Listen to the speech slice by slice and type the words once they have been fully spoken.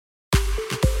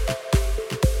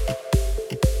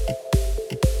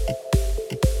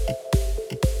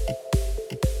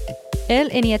El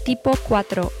eneatipo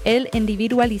 4, el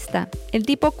individualista. El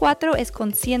tipo 4 es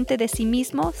consciente de sí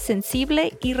mismo,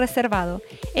 sensible y reservado.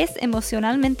 Es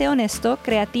emocionalmente honesto,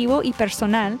 creativo y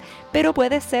personal, pero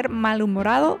puede ser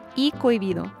malhumorado y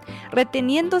cohibido.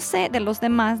 Reteniéndose de los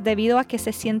demás debido a que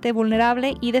se siente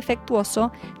vulnerable y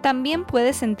defectuoso, también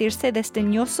puede sentirse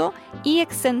desdeñoso y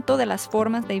exento de las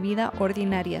formas de vida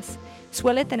ordinarias.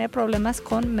 Suele tener problemas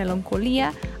con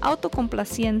melancolía,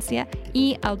 autocomplacencia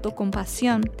y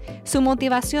autocompasión. Su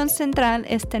motivación central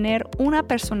es tener una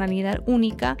personalidad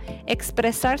única,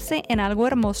 expresarse en algo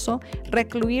hermoso,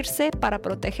 recluirse para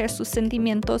proteger sus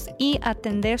sentimientos y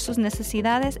atender sus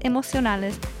necesidades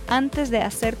emocionales antes de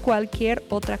hacer cualquier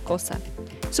otra cosa.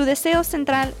 Su deseo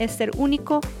central es ser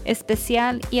único,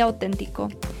 especial y auténtico.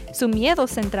 Su miedo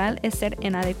central es ser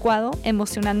inadecuado,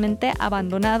 emocionalmente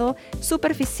abandonado,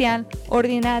 superficial,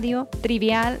 ordinario,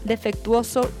 trivial,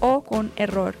 defectuoso o con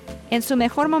error. En su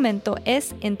mejor momento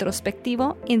es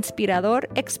introspectivo, inspirador,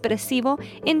 expresivo,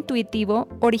 intuitivo,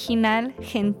 original,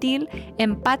 gentil,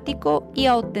 empático y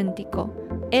auténtico.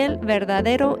 El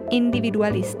verdadero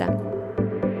individualista.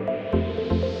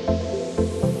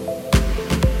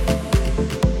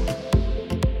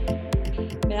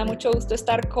 Me da mucho gusto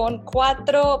estar con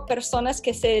 4 personas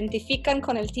que se identifican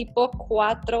con el tipo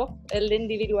 4, el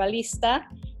individualista.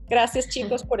 Gracias,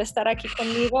 chicos, por estar aquí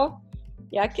conmigo.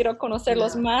 Ya quiero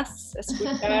conocerlos más,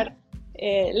 escuchar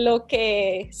lo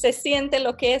que se siente,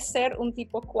 lo que es ser un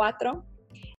tipo 4.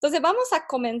 Entonces, vamos a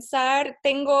comenzar.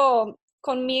 Tengo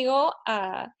conmigo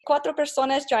a 4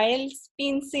 personas: Yael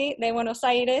Spinzi de Buenos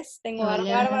Aires, tengo a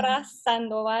Bárbara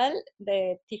Sandoval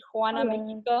de Tijuana,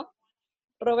 México,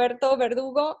 Roberto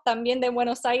Verdugo, también de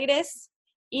Buenos Aires,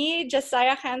 y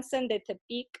Josiah Hansen de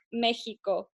Tepic,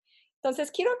 México.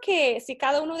 Entonces, quiero que si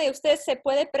cada uno de ustedes se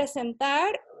puede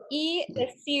presentar y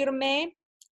decirme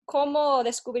cómo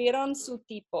descubrieron su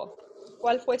tipo,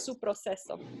 cuál fue su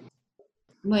proceso.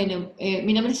 Bueno,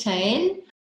 mi nombre es Yael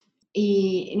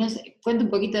y no sé, cuento un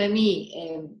poquito de mí.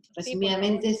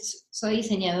 Resumidamente, soy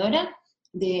diseñadora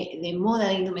de moda,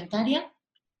 de indumentaria.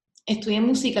 Estudié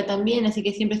música también, así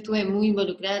que siempre estuve muy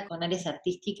involucrada con áreas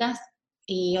artísticas.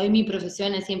 Y hoy mi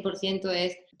profesión al 100%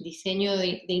 es diseño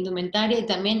de indumentaria y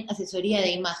también asesoría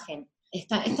de imagen.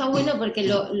 Está bueno porque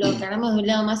lo agarramos de un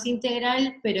lado más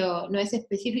integral, pero no es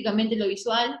específicamente lo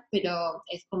visual, pero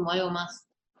es como algo más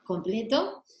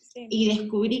completo. Sí. Y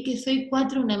descubrí que soy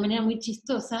 4 de una manera muy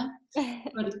chistosa,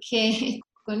 porque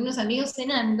con unos amigos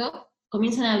cenando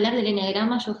comienzan a hablar del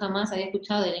eneagrama. Yo jamás había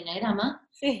escuchado del eneagrama.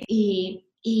 Sí.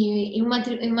 Y un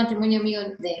matrimonio amigo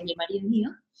de mi marido y mío,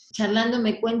 charlando,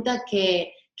 me cuenta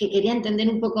que quería entender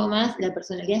un poco más la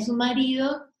personalidad de su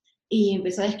marido, y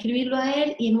empezó a describirlo a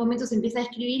él, y en un momento se empieza a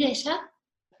describir ella.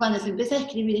 Cuando se empieza a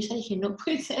describir ella, dije, no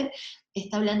puede ser,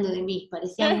 está hablando de mí.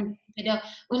 Parecía pero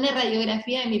una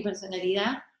radiografía de mi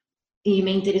personalidad, y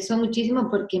me interesó muchísimo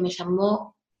porque me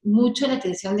llamó mucho la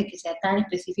atención de que sea tan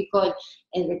específico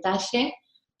el detalle.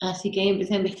 Así que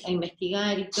empecé a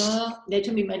investigar y todo. De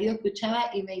hecho, mi marido escuchaba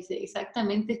y me dice,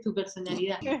 exactamente es tu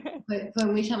personalidad. Fue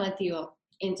muy llamativo.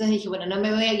 Entonces dije, bueno, no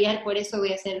me voy a guiar por eso,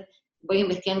 voy a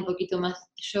investigar un poquito más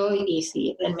yo, y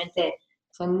sí, realmente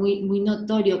fue muy, muy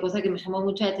notorio, cosa que me llamó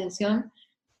mucho la atención,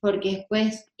 porque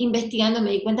después, investigando,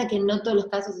 me di cuenta que no todos los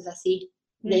casos es así,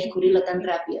 de descubrirlo tan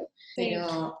rápido. Sí.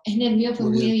 Pero en el mío fue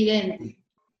muy evidente.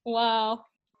 Wow.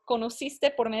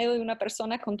 Conociste por medio de una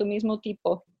persona con tu mismo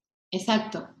tipo.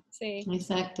 Exacto. Sí.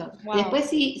 Exacto. Wow. Después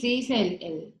sí hice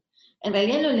en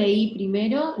realidad lo leí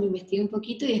primero, lo investigué un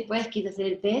poquito y después quise hacer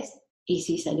el test, y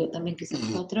sí salió también que son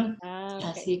 4. Okay.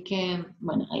 Así que,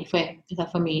 bueno, ahí fue. Esa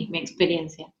fue mi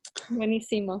experiencia.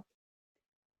 Buenísimo.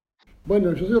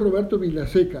 Bueno, yo soy Roberto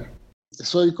Vilaseca.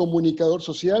 Soy comunicador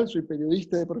social, soy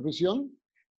periodista de profesión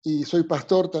y soy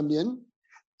pastor también.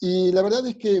 Y la verdad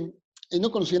es que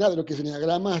no conocía nada de lo que es el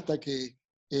eneagrama hasta que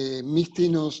Misty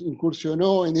nos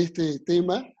incursionó en este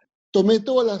tema. Tomé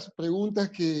todas las preguntas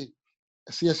que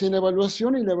se hacían en la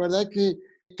evaluación y la verdad que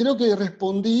creo que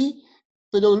respondí,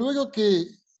 pero luego que,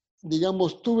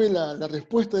 digamos, tuve la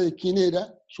respuesta de quién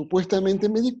era, supuestamente,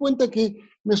 me di cuenta que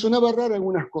me sonaba raro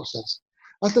algunas cosas.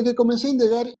 Hasta que comencé a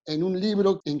indagar en un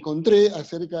libro que encontré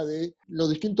acerca de los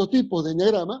distintos tipos de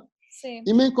eneagrama. Sí.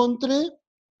 Y me encontré,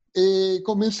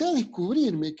 comencé a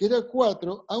descubrirme que era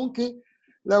 4, aunque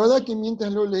la verdad que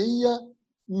mientras lo leía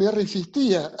me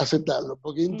resistía a aceptarlo,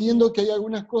 porque entiendo que hay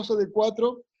algunas cosas de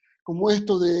 4, como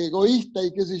esto de egoísta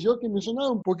y qué sé yo, que me sonaba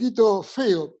un poquito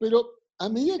feo, pero a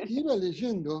medida que iba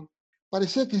leyendo,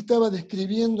 parecía que estaba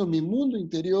describiendo mi mundo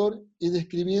interior y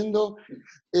describiendo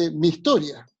mi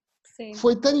historia. Sí.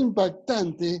 Fue tan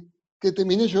impactante que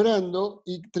terminé llorando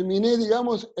y terminé,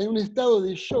 digamos, en un estado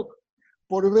de shock,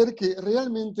 por ver que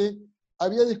realmente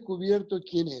había descubierto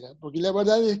quién era. Porque la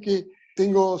verdad es que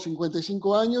tengo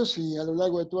 55 años y a lo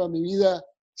largo de toda mi vida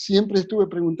siempre estuve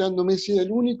preguntándome si era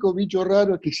el único bicho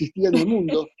raro que existía en el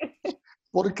mundo.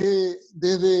 Porque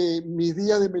desde mis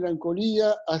días de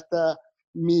melancolía hasta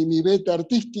mi beta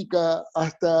artística,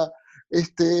 hasta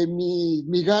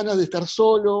mi ganas de estar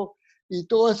solo y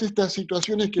todas estas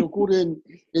situaciones que ocurren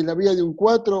en la vida de un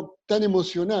 4 tan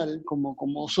emocional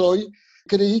como soy,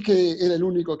 creí que era el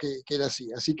único que era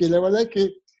así. Así que la verdad es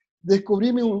que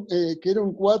descubrirme que era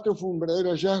un 4 fue un verdadero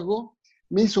hallazgo,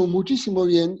 me hizo muchísimo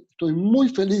bien, estoy muy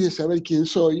feliz de saber quién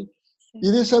soy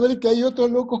y de saber que hay otros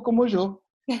locos como yo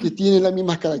que tienen las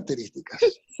mismas características.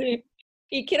 Sí.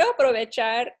 Y quiero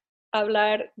aprovechar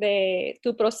hablar de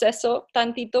tu proceso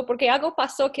tantito, porque algo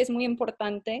pasó que es muy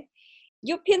importante.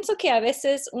 Yo pienso que a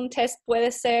veces un test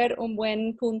puede ser un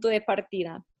buen punto de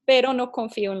partida, pero no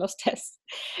confío en los tests.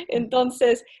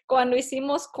 Entonces, cuando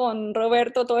hicimos con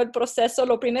Roberto todo el proceso,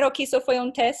 lo primero que hizo fue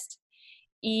un test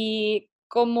y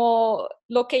como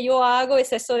lo que yo hago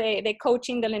es eso de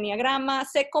coaching del enneagrama,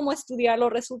 sé cómo estudiar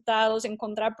los resultados,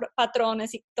 encontrar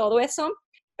patrones y todo eso,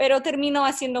 pero termino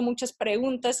haciendo muchas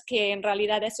preguntas que en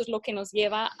realidad eso es lo que nos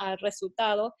lleva al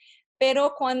resultado.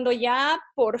 Pero cuando ya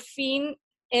por fin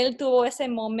él tuvo ese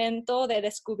momento de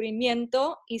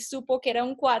descubrimiento y supo que era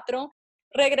un 4,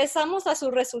 regresamos a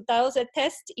sus resultados de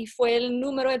test y fue el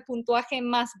número de puntuaje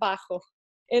más bajo.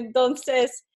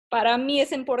 Entonces, para mí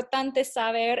es importante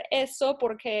saber eso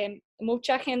porque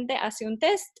mucha gente hace un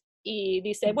test y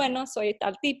dice, bueno, soy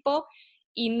tal tipo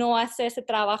y no hace ese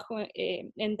trabajo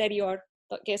interior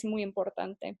que es muy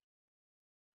importante.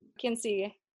 ¿Quién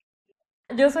sigue?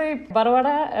 Yo soy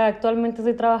Bárbara, actualmente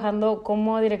estoy trabajando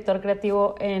como director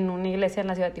creativo en una iglesia en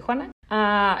la ciudad de Tijuana.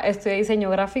 Estudié diseño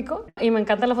gráfico y me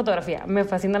encanta la fotografía, me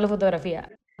fascina la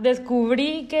fotografía.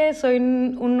 Descubrí que soy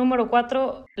un número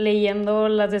 4 leyendo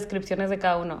las descripciones de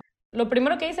cada uno. Lo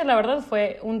primero que hice, la verdad,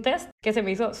 fue un test que se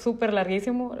me hizo súper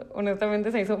larguísimo,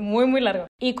 honestamente se hizo muy, muy largo.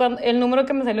 Y el número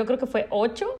que me salió creo que fue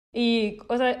 8 y,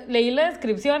 o sea, leí la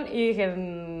descripción y dije,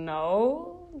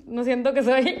 no siento que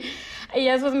soy... Y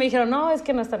ya después me dijeron, no, es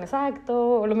que no es tan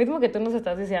exacto, lo mismo que tú nos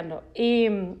estás diciendo. Y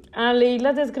leí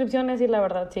las descripciones y la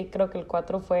verdad sí, creo que el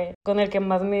 4 fue con el que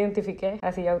más me identifiqué,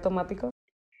 así automático.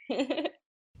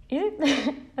 Y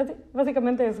así,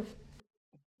 básicamente eso.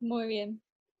 Muy bien,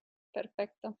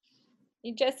 perfecto.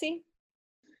 ¿Y Jessie?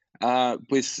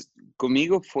 Pues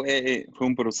conmigo fue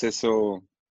un proceso.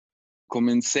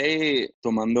 Comencé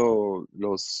tomando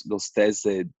los test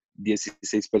de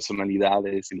 16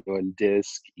 personalidades y luego el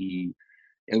DISC y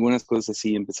algunas cosas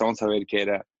así. Empezamos a ver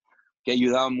que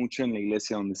ayudaba mucho en la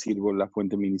iglesia donde sirvo, la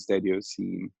Fuente de Ministerios,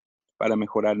 y para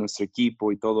mejorar nuestro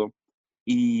equipo y todo.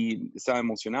 Y estaba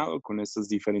emocionado con estas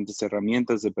diferentes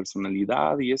herramientas de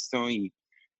personalidad y esto. Y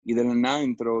de la nada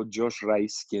entró Josh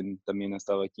Rice, quien también ha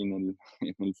estado aquí en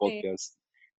el podcast.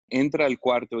 Entra al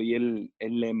cuarto y él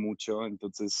lee mucho,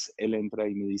 entonces él entra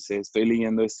y me dice, estoy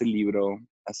leyendo este libro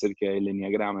acerca del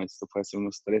enneagrama, esto fue hace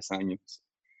unos 3 años,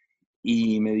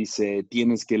 y me dice,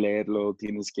 tienes que leerlo,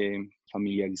 tienes que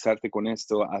familiarizarte con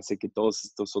esto, hace que todos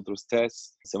estos otros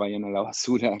tests se vayan a la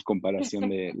basura a comparación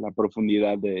de la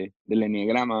profundidad del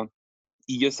enneagrama.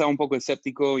 Y yo estaba un poco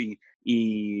escéptico y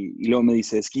luego me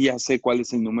dice, es que ya sé cuál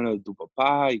es el número de tu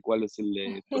papá y cuál es el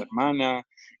de tu hermana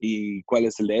y cuál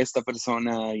es el de esta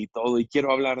persona y todo, y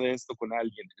quiero hablar de esto con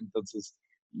alguien. Entonces,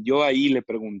 yo ahí le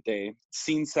pregunté,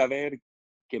 sin saber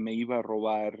que me iba a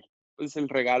robar, pues el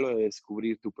regalo de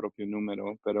descubrir tu propio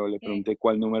número, pero le pregunté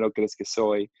cuál número crees que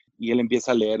soy, y él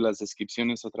empieza a leer las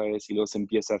descripciones otra vez y luego se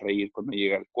empieza a reír cuando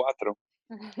llega el 4.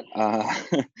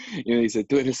 Y me dice,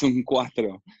 tú eres un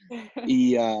 4.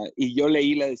 Y yo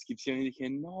leí la descripción y dije,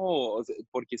 no, o sea,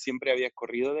 porque siempre había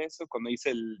corrido de eso. Cuando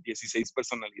hice el 16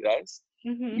 personalidades,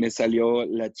 me salió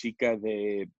la chica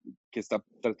que está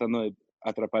tratando de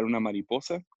atrapar una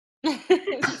mariposa.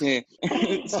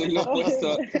 Soy lo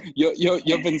opuesto.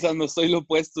 Yo pensando, soy lo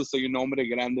opuesto, soy un hombre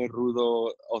grande,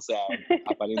 rudo, o sea,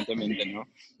 aparentemente, ¿no?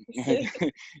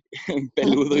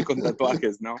 Peludo y con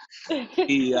tatuajes, ¿no?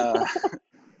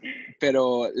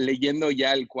 Pero leyendo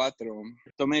ya el 4,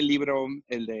 tomé el libro,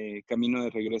 el de Camino de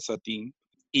Regreso a Ti,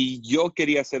 y yo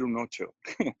quería ser un 8,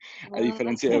 a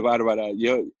diferencia de Bárbara.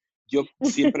 Yo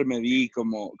siempre me vi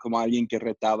como alguien que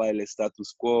retaba el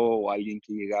status quo o alguien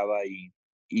que llegaba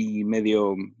y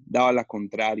medio daba la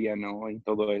contraria, ¿no? Y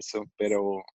todo eso.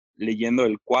 Pero leyendo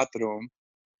el 4,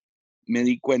 me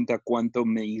di cuenta cuánto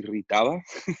me irritaba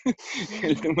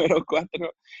el número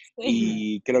 4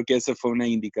 y creo que eso fue una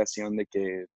indicación de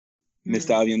que me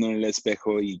estaba viendo en el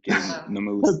espejo y que no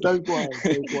me gustaba, Tal cual,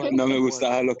 no me tal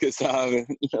gustaba cual. lo que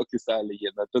estaba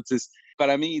leyendo. Entonces,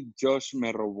 para mí, Josh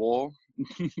me robó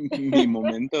mi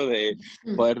momento de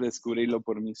poder descubrirlo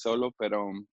por mí solo,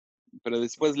 pero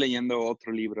después leyendo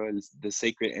otro libro, el The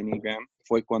Sacred Enneagram,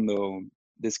 fue cuando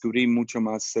descubrí mucho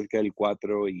más acerca del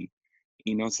 4 y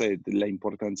no sé, la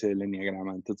importancia del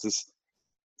enneagrama. Entonces,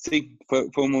 sí, fue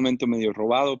un momento medio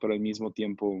robado, pero al mismo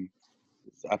tiempo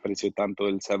aprecio tanto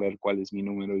el saber cuál es mi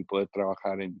número y poder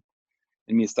trabajar en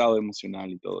mi estado emocional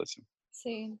y todo eso.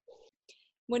 Sí,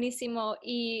 buenísimo.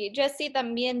 Y Jessie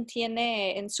también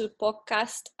tiene en su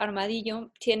podcast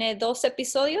Armadillo, tiene 2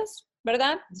 episodios,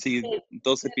 ¿verdad? Sí,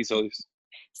 2 episodios.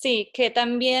 Sí, que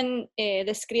también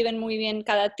describen muy bien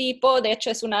cada tipo. De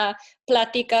hecho, es una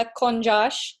plática con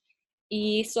Josh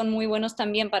y son muy buenos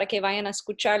también para que vayan a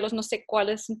escucharlos. No sé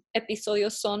cuáles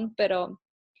episodios son, pero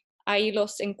ahí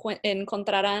los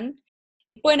encontrarán.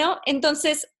 Bueno,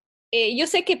 entonces, yo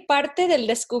sé que parte del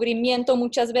descubrimiento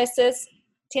muchas veces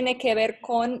tiene que ver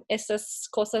con esas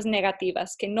cosas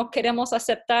negativas que no queremos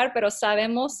aceptar, pero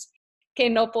sabemos que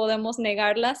no podemos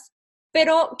negarlas.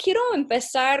 Pero quiero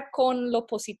empezar con lo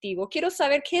positivo. Quiero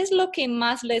saber qué es lo que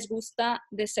más les gusta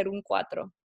de ser un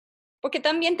 4. Porque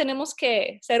también tenemos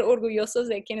que ser orgullosos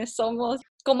de quiénes somos,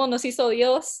 cómo nos hizo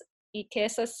Dios y que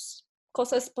esas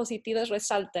cosas positivas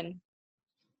resalten.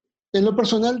 En lo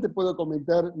personal te puedo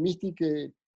comentar, Misty,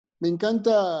 que me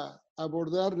encanta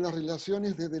abordar las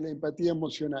relaciones desde la empatía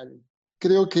emocional.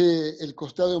 Creo que el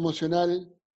costado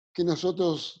emocional que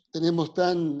nosotros tenemos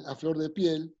tan a flor de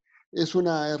piel es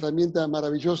una herramienta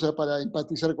maravillosa para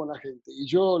empatizar con la gente y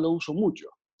yo lo uso mucho.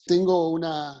 Tengo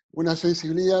una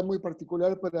sensibilidad muy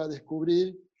particular para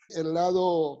descubrir el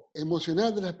lado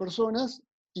emocional de las personas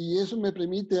y eso me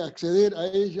permite acceder a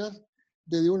ellas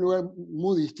desde un lugar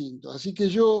muy distinto. Así que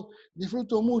yo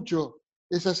disfruto mucho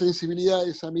esa sensibilidad,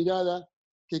 esa mirada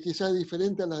que quizás es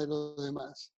diferente a la de los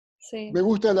demás. Sí, Me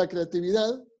gusta la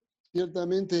creatividad,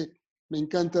 ciertamente me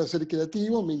encanta ser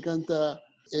creativo, me encanta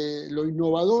lo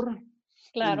innovador,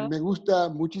 claro. me gusta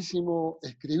muchísimo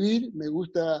escribir, me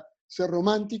gusta ser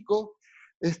romántico,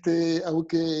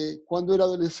 aunque cuando era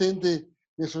adolescente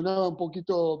me sonaba un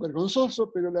poquito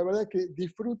vergonzoso, pero la verdad que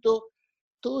disfruto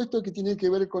todo esto que tiene que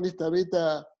ver con esta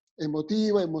beta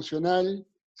emotiva, emocional,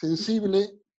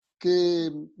 sensible, que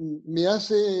me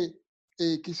hace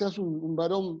quizás un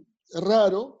varón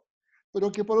raro, pero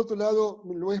que por otro lado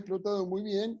lo he explotado muy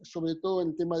bien, sobre todo en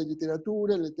el tema de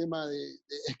literatura, en el tema de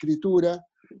escritura,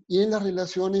 y en las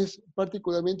relaciones,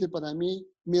 particularmente para mí,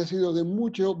 me ha sido de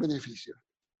mucho beneficio.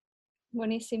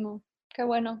 Buenísimo, qué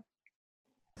bueno.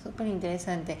 Súper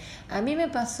interesante. A mí me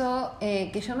pasó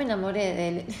que yo me enamoré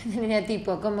del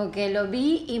Tipo, como que lo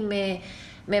vi y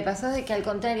me pasó de que al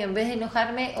contrario, en vez de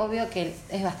enojarme, obvio que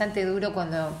es bastante duro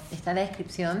cuando está la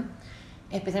descripción,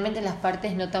 especialmente en las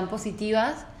partes no tan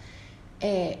positivas,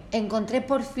 encontré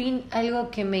por fin algo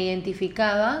que me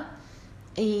identificaba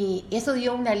y eso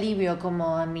dio un alivio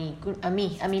como a mí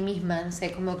misma, no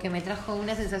sé, como que me trajo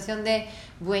una sensación de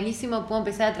buenísimo, puedo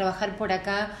empezar a trabajar por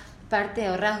acá parte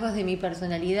o rasgos de mi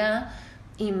personalidad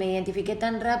y me identifiqué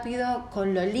tan rápido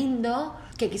con lo lindo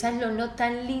que quizás lo no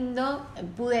tan lindo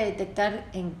pude detectar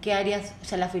en qué áreas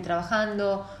ya las fui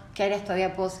trabajando, qué áreas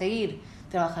todavía puedo seguir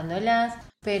trabajándolas,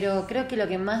 pero creo que lo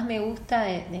que más me gusta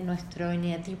de nuestro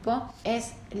eneatipo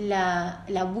es la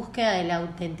búsqueda de la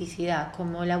autenticidad,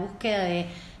 como la búsqueda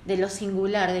de lo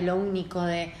singular, de lo único,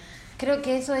 creo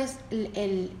que eso es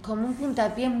como un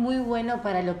puntapié muy bueno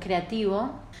para lo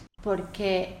creativo,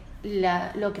 porque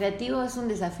lo creativo es un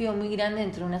desafío muy grande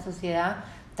dentro de una sociedad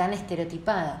tan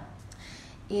estereotipada.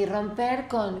 Y romper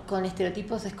con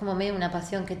estereotipos es como medio una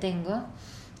pasión que tengo.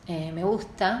 Me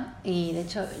gusta y de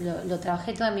hecho lo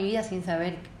trabajé toda mi vida sin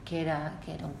saber que era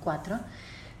un 4.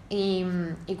 Y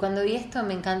cuando vi esto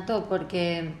me encantó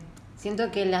porque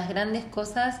siento que las grandes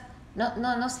cosas,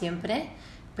 no siempre,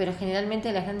 pero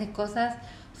generalmente las grandes cosas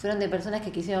fueron de personas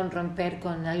que quisieron romper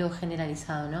con algo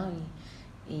generalizado, ¿no?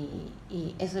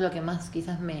 Y eso es lo que más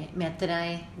quizás me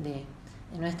atrae de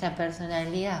nuestra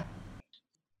personalidad.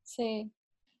 Sí.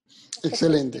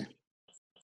 Excelente.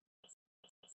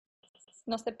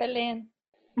 No se peleen.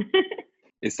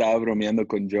 Estaba bromeando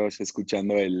con Josh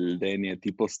escuchando el de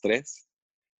Eneatipos 3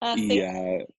 Sí.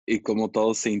 y como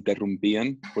todos se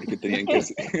interrumpían porque tenían que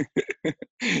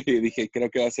y dije, creo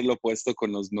que va a ser lo opuesto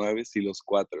con los 9 y los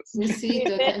 4. Sí,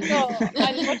 De hecho,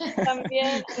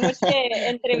 anoche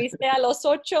entrevisté a los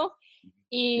 8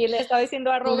 y le estaba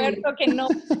diciendo a Roberto que no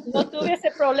tuve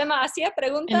ese problema. Hacía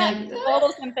preguntas y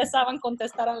todos empezaban a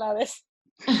contestar a la vez.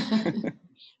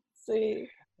 Sí.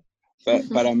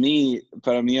 Para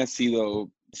mí ha sido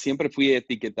siempre fui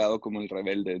etiquetado como el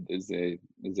rebelde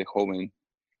desde joven.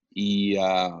 Y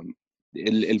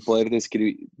el poder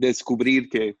descubrir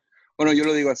que, bueno, yo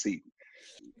lo digo así,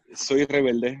 soy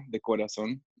rebelde de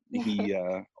corazón y,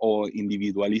 o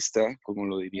individualista, como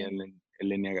lo diría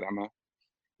el enneagrama.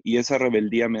 Y esa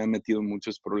rebeldía me ha metido en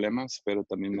muchos problemas, pero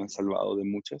también me ha salvado de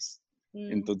muchas.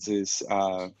 Entonces,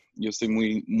 yo estoy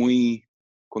muy, muy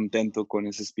contento con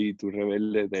ese espíritu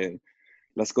rebelde de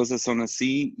las cosas son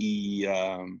así y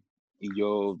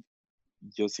yo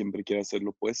siempre quiero hacer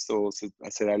lo opuesto,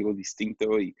 hacer algo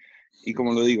distinto y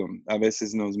como lo digo, a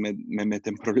veces me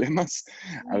meten problemas,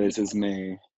 a veces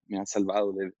me ha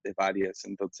salvado de varias.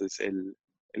 Entonces,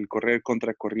 el correr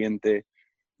contracorriente,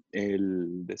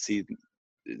 el decir,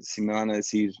 si me van a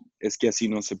decir, es que así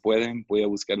no se puede, voy a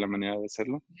buscar la manera de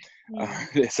hacerlo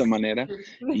de esa manera.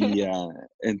 Y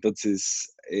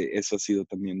entonces, eso ha sido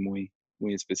también muy,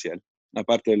 muy especial.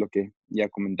 Aparte de lo que ya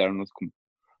comentaron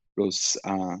los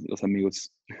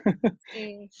amigos.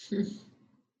 Sí.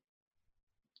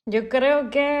 Yo creo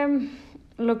que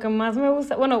lo que más me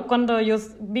gusta, bueno, cuando yo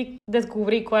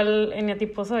descubrí cuál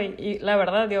eneatipo soy, y la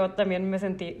verdad yo también me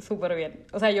sentí súper bien,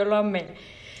 o sea, yo lo amé.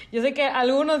 Yo sé que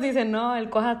algunos dicen, no, el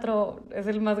 4 es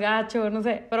el más gacho, no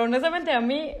sé, pero honestamente a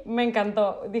mí me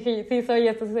encantó. Dije, sí, soy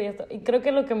esto, sí, soy esto. Y creo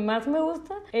que lo que más me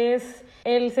gusta es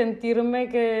el sentirme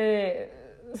que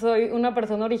soy una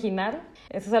persona original.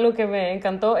 Eso es algo que me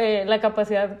encantó. La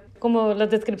capacidad, como las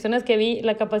descripciones que vi,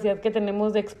 la capacidad que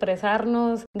tenemos de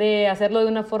expresarnos, de hacerlo de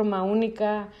una forma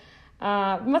única.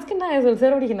 Más que nada eso, el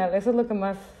ser original, eso es lo que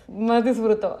más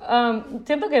disfruto.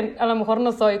 Siento que a lo mejor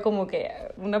no soy como que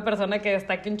una persona que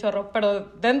destaque un chorro, pero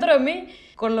dentro de mí,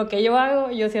 con lo que yo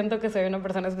hago, yo siento que soy una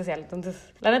persona especial.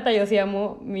 Entonces, la neta, yo sí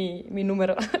amo mi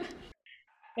número.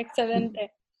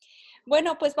 Excelente.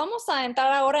 Bueno, pues vamos a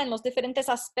entrar ahora en los diferentes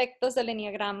aspectos del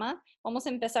enneagrama. Vamos a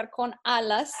empezar con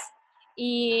alas.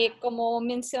 Y como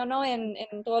menciono en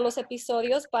todos los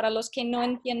episodios, para los que no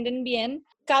entienden bien,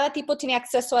 cada tipo tiene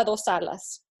acceso a 2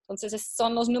 alas. Entonces,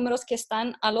 son los números que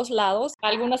están a los lados.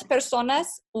 Algunas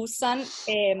personas usan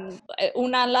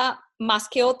un ala más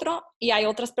que otro y hay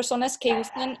otras personas que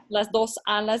usan las 2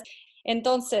 alas.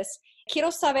 Entonces,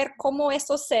 quiero saber cómo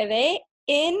eso se ve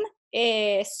en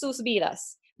sus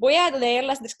vidas. Voy a leer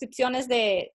las descripciones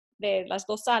de las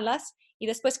 2 alas y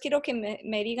después quiero que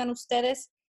me digan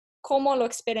ustedes cómo lo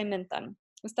experimentan.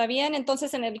 ¿Está bien?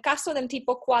 Entonces, en el caso del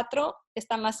tipo 4,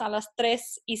 están las alas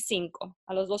 3 y 5,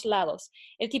 a los 2 lados.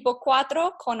 El tipo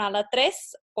 4 con ala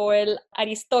 3 o el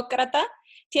aristócrata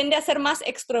tiende a ser más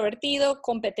extrovertido,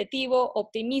 competitivo,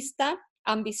 optimista,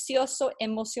 ambicioso,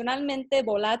 emocionalmente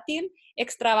volátil,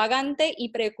 extravagante y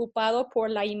preocupado por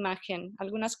la imagen.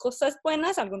 Algunas cosas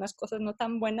buenas, algunas cosas no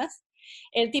tan buenas.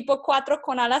 El tipo 4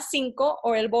 con ala 5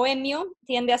 o el bohemio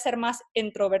tiende a ser más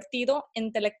introvertido,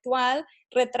 intelectual,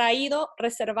 retraído,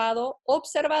 reservado,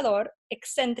 observador,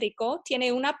 excéntrico,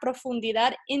 tiene una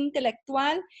profundidad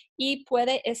intelectual y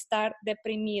puede estar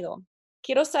deprimido.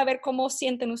 Quiero saber cómo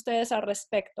sienten ustedes al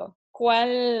respecto.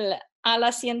 ¿Cuál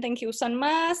ala sienten que usan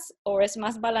más o es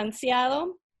más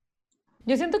balanceado?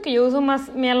 Yo siento que yo uso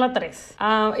más mi ala 3.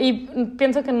 Y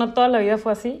pienso que no toda la vida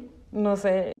fue así. No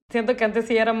sé. Siento que antes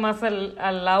sí era más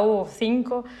al lado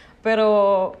 5,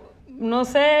 pero no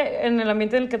sé, en el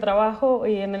ambiente en el que trabajo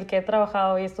y en el que he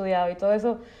trabajado y estudiado y todo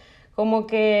eso, como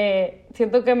que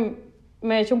siento que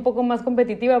me he hecho un poco más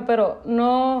competitiva, pero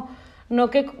no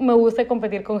que me guste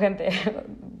competir con gente.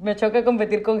 Me choca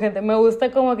competir con gente. Me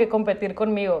gusta como que competir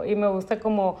conmigo y me gusta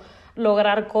como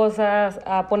lograr cosas,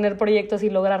 a poner proyectos y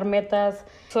lograr metas.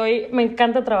 Me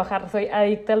encanta trabajar, soy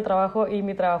adicta al trabajo y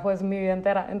mi trabajo es mi vida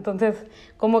entera. Entonces,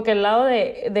 como que el lado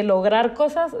de lograr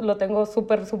cosas lo tengo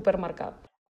súper, súper marcado.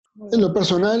 En lo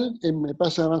personal, me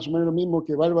pasa más o menos lo mismo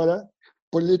que Bárbara.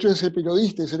 Por el hecho de ser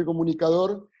periodista y ser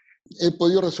comunicador, he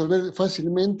podido resolver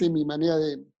fácilmente mi manera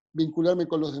de vincularme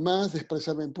con los demás, de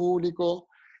expresarme en público,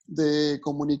 de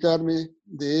comunicarme.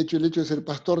 De hecho, el hecho de ser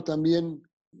pastor también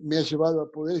me ha llevado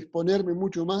a poder exponerme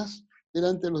mucho más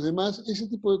delante de los demás. Ese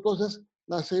tipo de cosas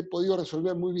las he podido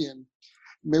resolver muy bien.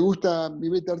 Me gusta mi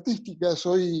beta artística,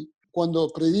 cuando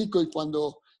predico y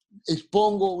cuando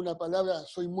expongo una palabra,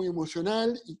 soy muy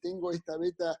emocional y tengo esta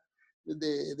beta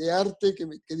de arte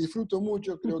que disfruto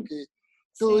mucho. Creo que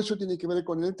todo eso tiene que ver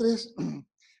con el 3.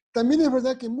 También es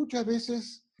verdad que muchas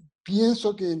veces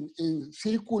pienso que en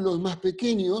círculos más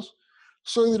pequeños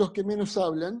soy de los que menos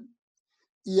hablan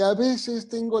y a veces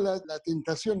tengo la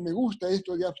tentación, me gusta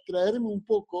esto de abstraerme un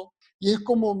poco y es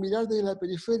como mirar desde la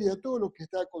periferia todo lo que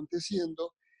está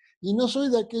aconteciendo y no soy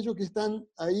de aquellos que están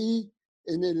ahí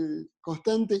en el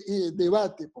constante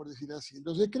debate, por decir así.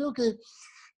 Entonces creo que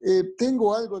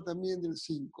tengo algo también del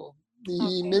 5.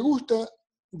 Y Ok. me gusta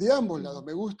de ambos lados,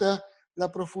 me gusta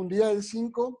la profundidad del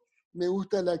 5, me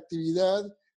gusta la actividad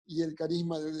y el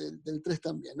carisma del 3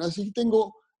 también, ¿no? Así que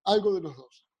tengo algo de los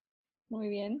dos. Muy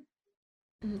bien.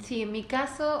 Sí, en mi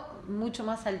caso, mucho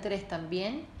más al 3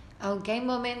 también, aunque hay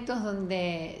momentos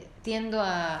donde tiendo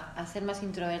a ser más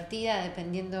introvertida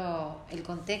dependiendo el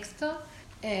contexto,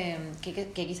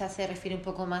 que quizás se refiere un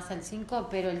poco más al 5,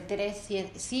 pero el 3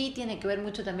 sí tiene que ver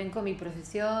mucho también con mi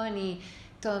profesión y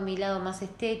todo mi lado más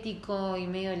estético y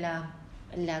medio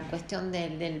la cuestión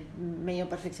del medio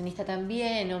perfeccionista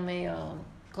también, o medio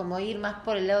como ir más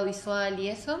por el lado visual y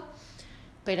eso.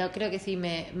 Pero creo que sí,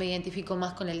 me identifico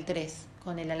más con el 3,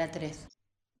 con el ala 3.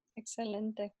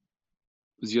 Excelente.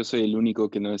 Pues yo soy el único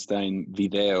que no está en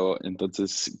video,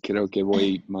 entonces creo que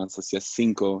voy más hacia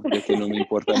 5, ya que no me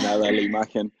importa nada la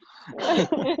imagen.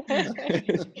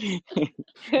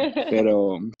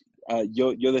 Pero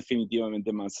yo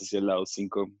definitivamente más hacia el lado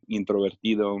 5,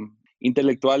 introvertido.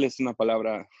 Intelectual es una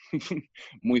palabra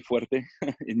muy fuerte,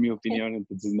 en mi opinión,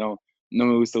 entonces no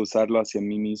me gusta usarlo hacia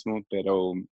mí mismo,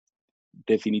 pero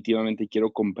definitivamente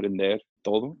quiero comprender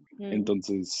todo. Mm,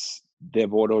 Entonces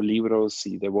devoro libros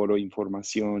y devoro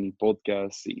información y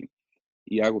podcasts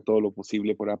y hago todo lo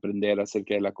posible por aprender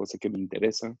acerca de la cosa que me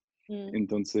interesa. mm,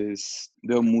 Entonces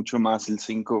veo mucho más el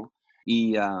 5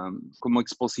 y como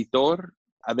expositor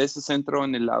a veces entro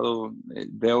en el lado,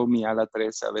 veo mi ala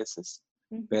 3 a veces,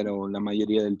 ujú. pero la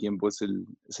mayoría del tiempo es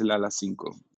el ala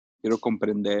 5. Quiero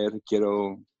comprender,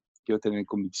 quiero tener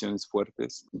convicciones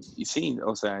fuertes. Y sí,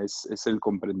 o sea, es el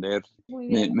comprender, Muy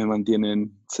bien, me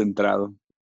mantienen centrado.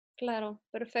 claro,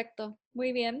 perfecto.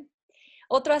 Muy bien.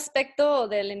 Otro aspecto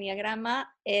del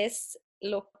enneagrama es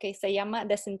lo que se llama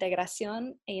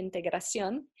desintegración e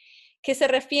integración, que se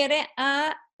refiere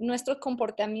a nuestros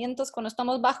comportamientos cuando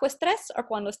estamos bajo estrés o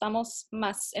cuando estamos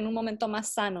más en un momento más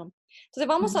sano. Entonces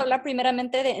vamos a hablar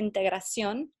primeramente de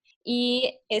integración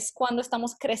y es cuando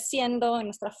estamos creciendo en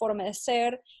nuestra forma de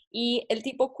ser y el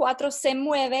tipo 4 se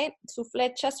mueve, su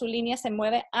flecha, su línea se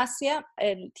mueve hacia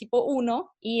el tipo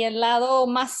 1 y el lado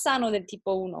más sano del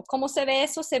tipo 1. ¿Cómo se ve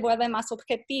eso? Se vuelve más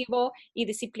objetivo y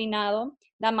disciplinado,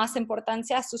 da más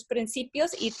importancia a sus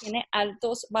principios y tiene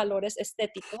altos valores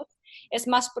estéticos. Es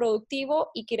más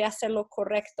productivo y quiere hacer lo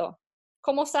correcto.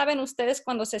 ¿Cómo saben ustedes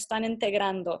cuando se están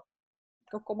integrando?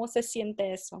 ¿O cómo se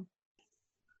siente eso?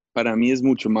 Para mí es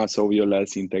mucho más obvio la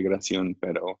desintegración,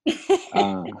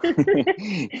 ah,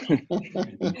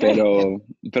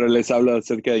 pero les hablo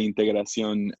acerca de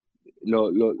integración.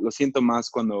 Lo siento más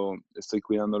cuando estoy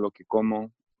cuidando lo que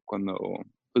como, cuando,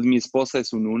 pues mi esposa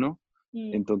es un 1,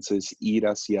 Mm. entonces ir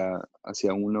hacia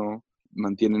 1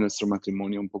 mantiene nuestro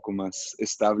matrimonio un poco más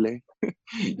estable.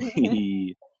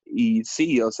 Y, y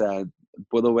sí, o sea,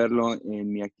 puedo verlo en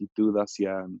mi actitud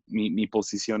hacia mi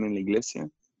posición en la iglesia,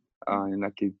 en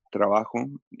la que trabajo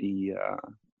y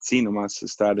sí, nomás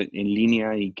estar en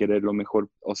línea y querer lo mejor,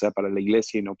 o sea, para la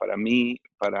iglesia y no para mí,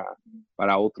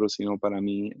 para otros y no para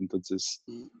mí. Entonces,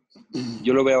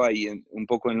 yo lo veo ahí un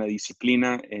poco en la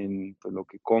disciplina, en pues, lo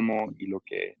que como y lo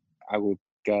que hago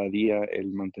cada día,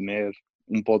 el mantener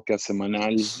un podcast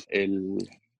semanal,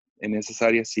 en esas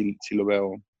áreas sí lo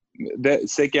veo.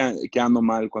 Sé que ando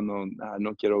mal cuando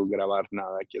no quiero grabar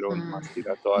nada, quiero Ah. nomás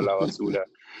tirar toda la basura.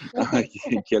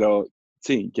 quiero,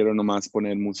 sí, quiero nomás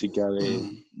poner música de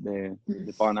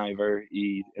Bon Iver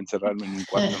y encerrarme en un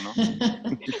cuarto, ¿no?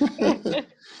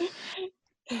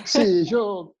 Sí,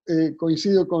 yo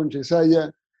coincido con Yesaya.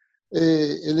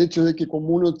 El hecho de que como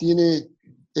uno tiene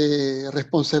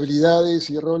responsabilidades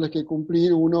y roles que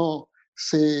cumplir, uno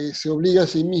se obliga a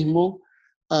sí mismo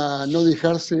a no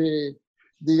dejarse,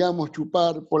 digamos,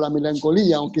 chupar por la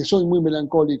melancolía, aunque soy muy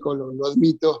melancólico, lo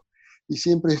admito, y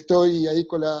siempre estoy ahí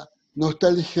con la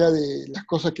nostalgia de las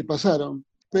cosas que pasaron.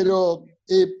 Pero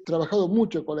he trabajado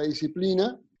mucho con la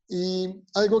disciplina y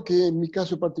algo que en mi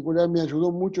caso particular me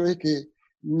ayudó mucho es que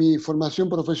mi formación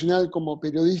profesional como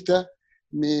periodista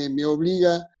me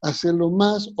obliga a ser lo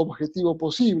más objetivo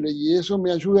posible y eso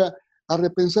me ayuda a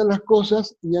repensar las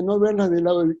cosas y a no verlas del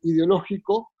lado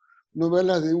ideológico, no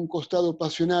verlas de un costado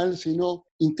pasional, sino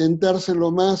intentar ser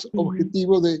lo más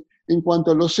objetivo en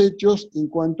cuanto a los hechos, en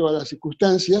cuanto a las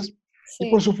circunstancias. Y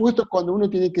por Sí, supuesto, cuando uno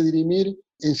tiene que dirimir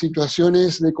en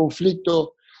situaciones de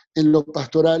conflicto en lo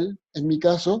pastoral, en mi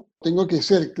caso, tengo que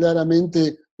ser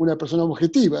claramente una persona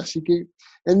objetiva. Así que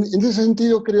en ese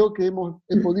sentido creo que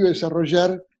he podido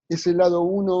desarrollar ese lado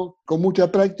 1 con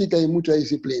mucha práctica y mucha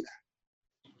disciplina.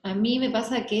 A mí me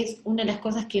pasa que es una de las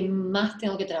cosas que más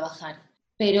tengo que trabajar.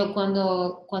 Pero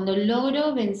cuando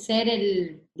logro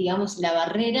vencer digamos, la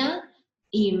barrera,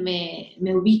 y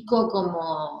me ubico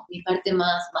como mi parte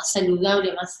más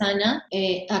saludable, más sana,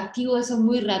 activo eso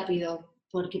muy rápido,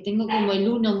 porque tengo como el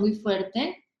uno muy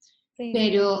fuerte, Sí.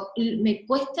 pero me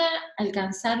cuesta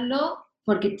alcanzarlo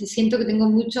porque siento que tengo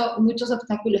muchos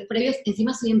obstáculos previos.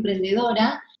 Encima soy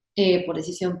emprendedora, por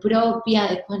decisión propia,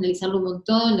 después de analizarlo un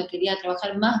montón, no quería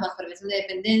trabajar más bajo relación de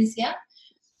dependencia.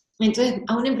 Entonces,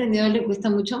 a un emprendedor le cuesta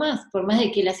mucho más, por más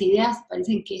de que las ideas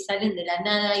parecen que salen de la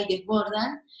nada y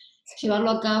desbordan,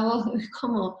 llevarlo a cabo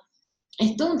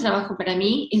es todo un trabajo para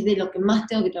mí, es de lo que más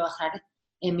tengo que trabajar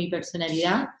en mi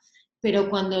personalidad,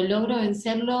 pero cuando logro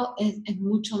vencerlo es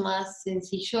mucho más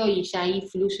sencillo y ya ahí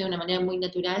fluye de una manera muy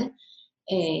natural,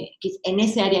 que en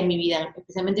ese área de mi vida,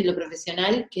 especialmente en lo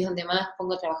profesional, que es donde más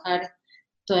pongo a trabajar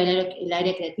toda el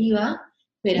área creativa,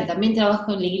 pero también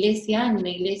trabajo en una iglesia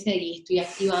y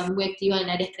estoy muy activa en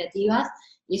áreas creativas,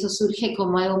 y eso surge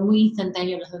como algo muy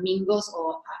instantáneo los domingos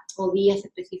o días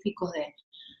específicos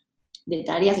de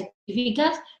tareas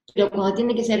específicas, pero cuando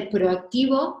tiene que ser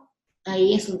proactivo,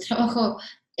 ahí es un trabajo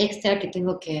extra que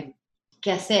tengo que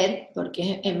hacer,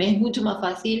 porque me es mucho más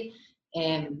fácil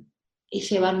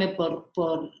llevarme por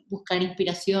buscar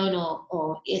inspiración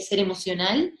o ser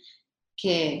emocional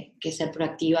que ser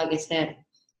proactiva, que ser,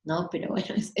 ¿no? Pero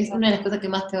bueno, es una de las cosas que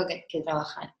más tengo que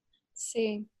trabajar.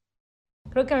 Sí.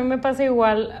 Creo que a mí me pasa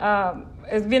igual.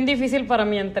 Es bien difícil para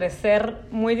mí entre ser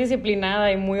muy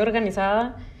disciplinada y muy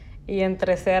organizada y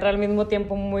entre ser al mismo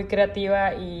tiempo muy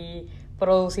creativa y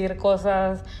producir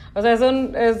cosas. O sea,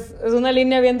 es una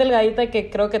línea bien delgadita que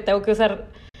creo que tengo que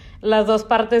usar las dos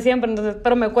partes siempre. Entonces,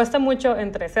 pero me cuesta mucho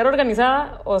entre ser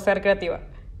organizada o ser creativa.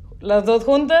 Las dos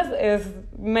juntas es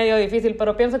medio difícil,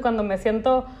 pero pienso cuando me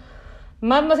siento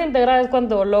más integrada es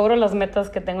cuando logro las metas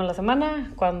que tengo en la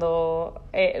semana,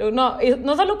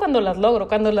 no solo cuando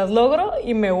las logro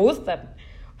y me gustan,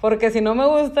 porque si no me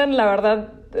gustan, la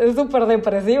verdad, es súper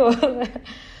depresivo.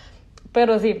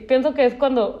 Pero sí, pienso que es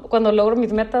cuando logro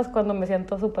mis metas, cuando me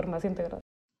siento súper más integrada.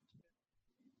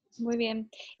 Muy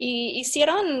bien. Y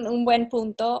hicieron un buen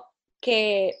punto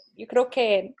que yo creo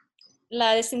que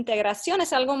la desintegración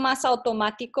es algo más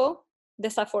automático,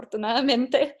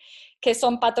 desafortunadamente, que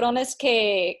son patrones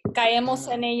que caemos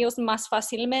en ellos más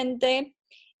fácilmente,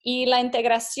 y la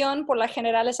integración por la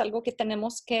general es algo que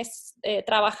tenemos que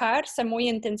trabajar, ser muy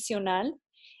intencional.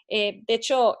 De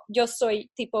hecho, yo soy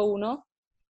tipo 1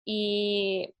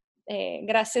 y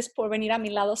gracias por venir a mi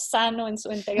lado sano en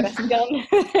su integración.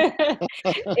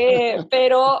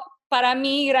 Pero para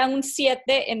mí, gran un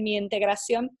 7 en mi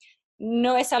integración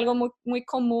no es algo muy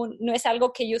común, no es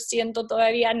algo que yo siento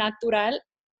todavía natural.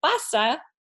 Pasa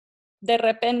de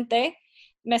repente,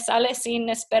 me sale sin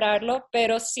esperarlo,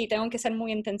 pero sí tengo que ser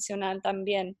muy intencional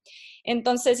también.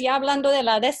 Entonces, ya hablando de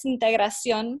la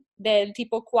desintegración del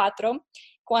tipo 4,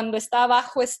 cuando está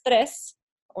bajo estrés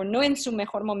o no en su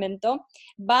mejor momento,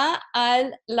 va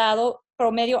al lado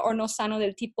promedio o no sano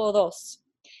del tipo 2.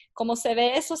 Como se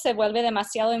ve eso, se vuelve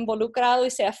demasiado involucrado y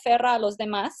se aferra a los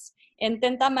demás,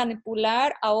 intenta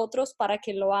manipular a otros para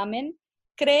que lo amen,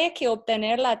 cree que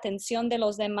obtener la atención de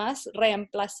los demás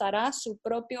reemplazará su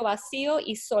propio vacío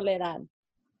y soledad.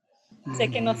 Sé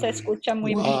que no se escucha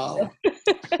muy Wow. bonito.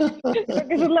 Creo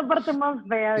que esa es la parte más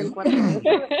fea del 4.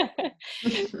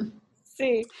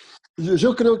 Sí.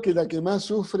 Yo creo que la que más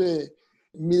sufre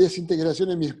mi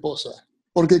desintegración es mi esposa,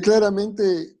 porque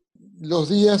claramente los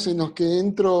días en los que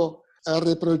entro a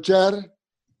reprochar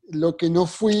lo que no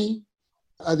fui,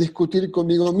 a discutir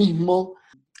conmigo mismo,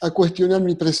 a cuestionar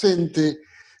mi presente,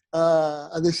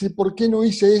 a decir por qué no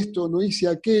hice esto, no hice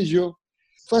aquello,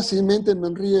 fácilmente me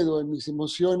enriedo en mis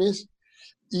emociones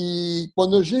y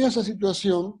cuando llega esa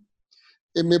situación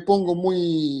me pongo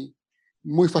muy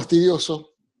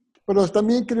fastidioso, pero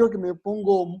también creo que me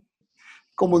pongo,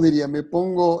 ¿cómo diría? Me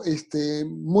pongo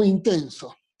muy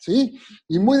intenso, ¿sí?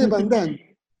 Y muy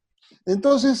demandante.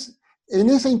 Entonces, en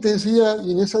esa intensidad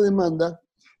y en esa demanda,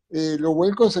 lo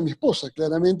vuelco hacia mi esposa,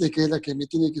 claramente, que es la que me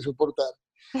tiene que soportar.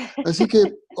 Así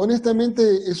que, honestamente,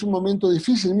 es un momento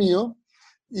difícil mío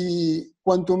y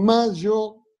cuanto más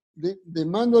yo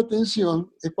demando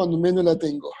atención, es cuando menos la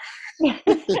tengo.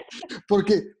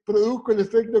 Porque produzco el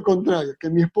efecto contrario, que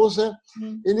mi esposa,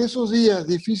 en esos días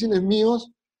difíciles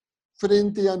míos,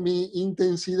 frente a mi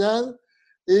intensidad,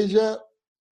 ella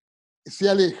se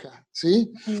aleja,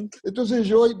 ¿sí? Entonces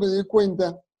yo hoy me doy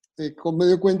cuenta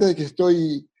de que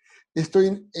estoy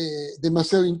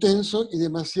demasiado intenso y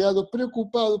demasiado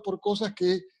preocupado por cosas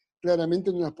que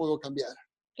claramente no las puedo cambiar.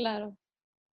 Claro.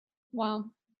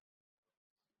 Wow.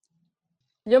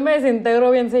 Yo me desintegro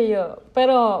bien seguido,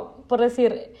 pero por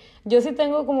decir, yo sí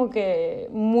tengo como que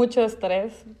mucho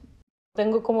estrés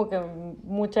Tengo como que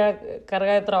mucha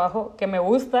carga de trabajo que me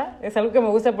gusta, es algo que me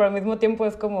gusta, pero al mismo tiempo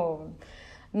es como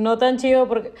no tan chido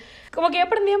porque como que ya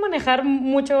aprendí a manejar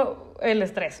mucho el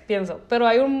estrés, pienso, pero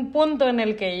hay un punto en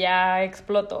el que ya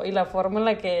exploto y la forma en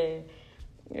la que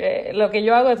lo que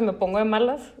yo hago es me pongo de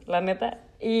malas, la neta,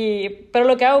 pero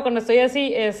lo que hago cuando estoy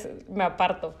así es me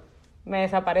aparto, me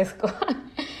desaparezco.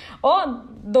 O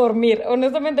dormir.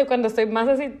 Honestamente, cuando estoy más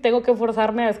así, tengo que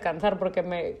forzarme a descansar porque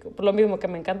por lo mismo que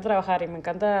me encanta trabajar y me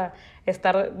encanta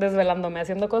estar desvelándome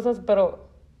haciendo cosas,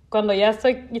 pero cuando ya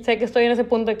sé que estoy en ese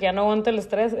punto de que ya no aguanto el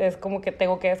estrés, es como que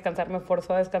tengo que descansar, me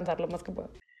forzo a descansar lo más que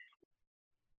puedo.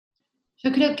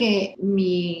 Yo creo que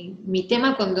mi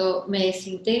tema cuando me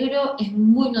desintegro es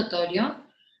muy notorio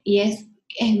y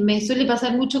me suele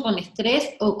pasar mucho con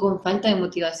estrés o con falta de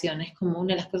motivación. Es como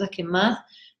una de las cosas que más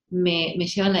me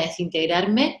llevan a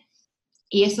desintegrarme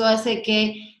y eso hace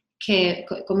que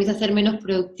comience a ser menos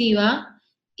productiva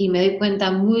y me doy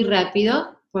cuenta muy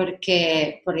rápido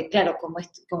porque claro, como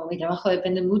mi trabajo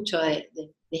depende mucho de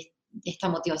esta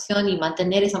motivación y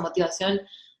mantener esa motivación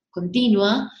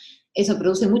continua, eso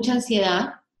produce mucha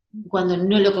ansiedad cuando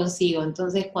no lo consigo.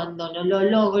 Entonces, cuando no lo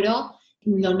logro,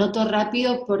 lo noto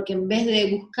rápido porque en vez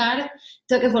de buscar,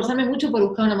 tengo que esforzarme mucho por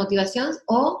buscar una motivación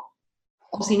o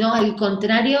si no, al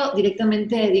contrario,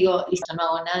 directamente digo, listo, no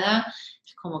hago nada,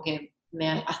 es como que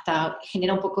hasta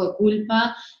genera un poco de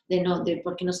culpa de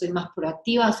por qué no soy más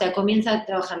proactiva, o sea, comienza a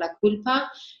trabajar la culpa,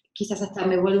 quizás hasta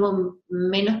me vuelvo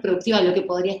menos productiva de lo que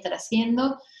podría estar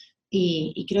haciendo,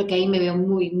 y creo que ahí me veo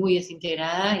muy, muy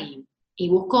desintegrada y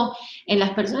busco en las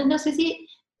personas, no sé si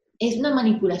es una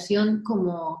manipulación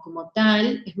como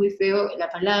tal, es muy feo la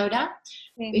palabra,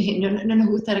 Sí. no nos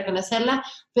gusta reconocerla,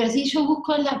 pero sí yo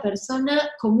busco en la persona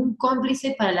como un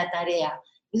cómplice para la tarea.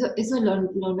 Eso lo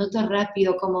noto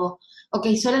rápido, como, ok,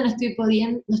 sola no estoy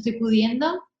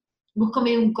pudiendo, busco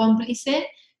medio un cómplice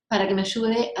para que me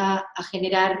ayude a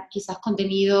generar quizás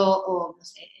contenido o no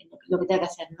sé, lo que tenga que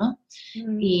hacer, ¿no?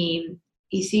 Mm. Y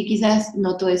sí, quizás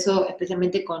noto eso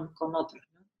especialmente con otros,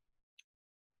 ¿no?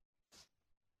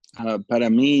 Para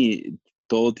mí,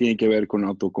 todo tiene que ver con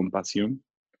autocompasión.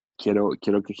 Quiero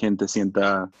que gente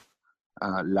sienta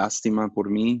lástima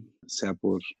por mí, sea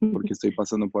porque estoy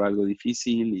pasando por algo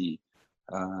difícil y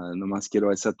nomás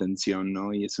quiero esa atención,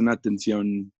 ¿no? Y es una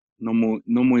atención no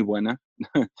muy buena.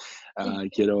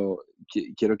 Quiero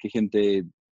que gente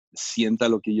sienta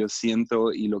lo que yo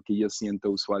siento y lo que yo siento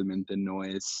usualmente no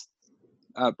es,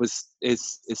 pues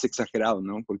es exagerado,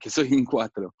 ¿no? Porque soy un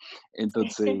 4.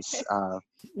 Entonces,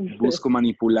 busco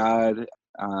manipular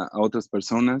a otras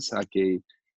personas a que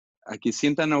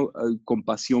sientan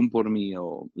compasión por mí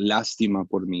o lástima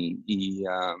por mí y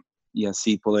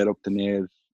así poder obtener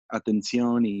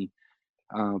atención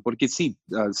porque sí,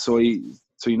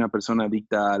 soy una persona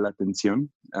adicta a la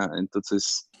atención,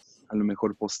 entonces a lo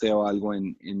mejor posteo algo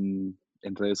en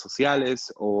redes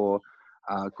sociales o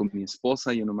con mi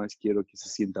esposa, yo nomás quiero que se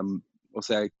sienta, o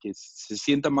sea, que se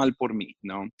sienta mal por mí,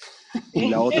 ¿no? Y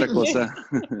la otra cosa,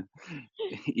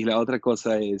 y la otra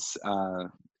cosa es,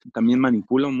 también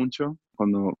manipulo mucho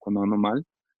cuando ando mal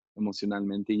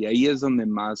emocionalmente y ahí es donde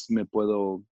más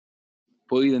puedo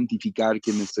identificar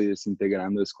que me estoy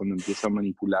desintegrando, es cuando empiezo a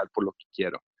manipular por lo que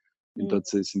quiero.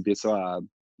 Entonces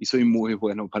y soy muy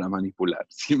bueno para manipular,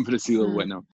 siempre he sido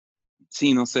bueno.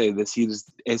 Sí, no sé, decir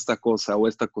esta cosa o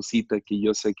esta cosita que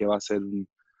yo sé que va a ser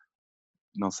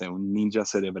no sé, un ninja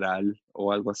cerebral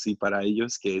o algo así para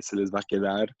ellos que se les va a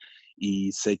quedar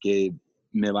y sé que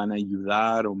me van a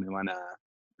ayudar o me van a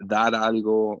dar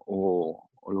algo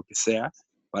o lo que sea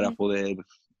para poder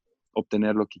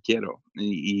obtener lo que quiero.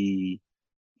 Y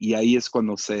ahí es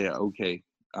cuando sé, ok,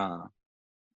 ah,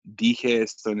 dije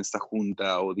esto en esta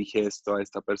junta o dije esto a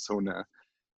esta persona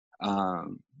ah,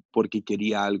 porque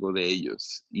quería algo de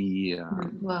ellos.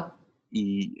 Wow.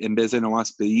 Y en vez de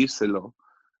nomás pedírselo,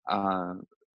 ah,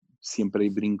 siempre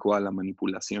brinco a la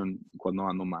manipulación cuando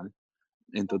ando mal.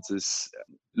 Entonces,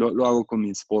 lo hago con mi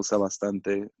esposa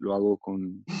bastante, lo hago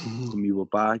con mi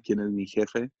papá, quien es mi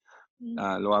jefe,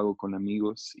 lo hago con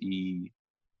amigos y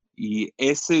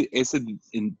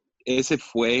ese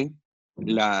fue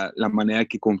la manera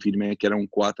que confirmé que era un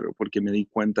 4, porque me di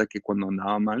cuenta que cuando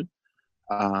andaba mal,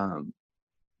 ah,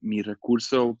 mi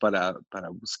recurso para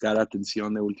buscar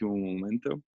atención de último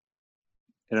momento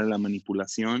era la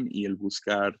manipulación y el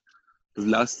buscar pues,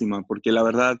 lástima, porque la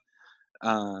verdad,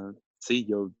 sí,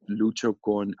 yo lucho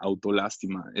con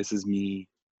autolástima. Ese es mi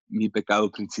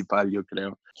pecado principal, yo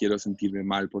creo. Quiero sentirme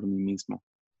mal por mí mismo.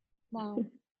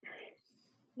 Wow.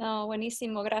 No,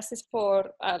 buenísimo. Gracias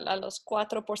a los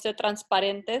 4 por ser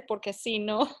transparentes, porque si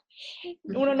no,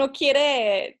 uno no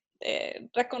quiere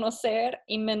reconocer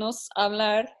y menos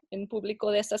hablar en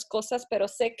público de esas cosas, pero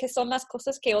sé que son las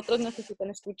cosas que otros necesitan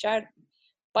escuchar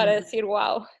para decir,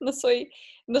 wow, no soy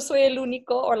el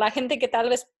único, o la gente que tal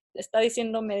vez está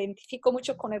diciendo, me identifico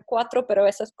mucho con el 4, pero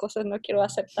esas cosas no quiero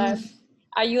aceptar.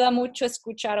 Ayuda mucho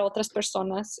escuchar a otras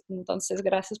personas, entonces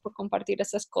gracias por compartir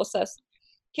esas cosas.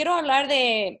 Quiero hablar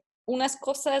de unas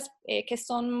cosas que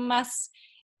son más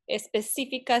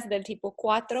específicas del tipo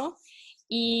 4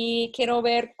 y quiero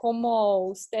ver cómo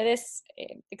ustedes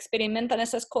experimentan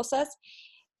esas cosas.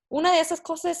 Una de esas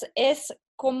cosas es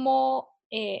cómo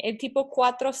el tipo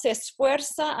 4 se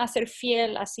esfuerza a ser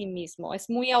fiel a sí mismo, es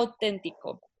muy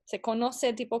auténtico. Se conoce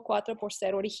el tipo 4 por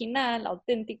ser original,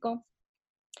 auténtico,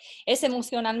 es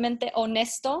emocionalmente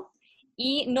honesto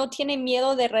y no tiene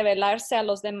miedo de revelarse a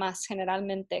los demás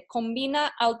generalmente.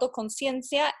 Combina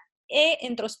autoconciencia e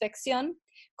introspección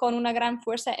con una gran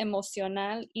fuerza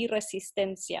emocional y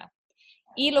resistencia.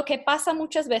 Y lo que pasa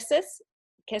muchas veces,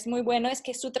 que es muy bueno, es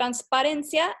que su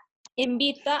transparencia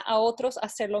invita a otros a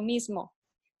hacer lo mismo.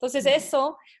 Entonces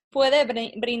eso puede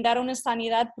brindar una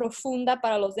sanidad profunda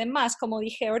para los demás, como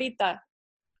dije ahorita.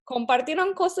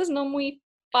 Compartieron cosas no muy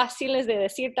fáciles de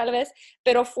decir tal vez,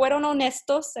 pero fueron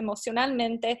honestos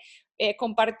emocionalmente,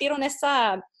 compartieron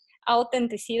esa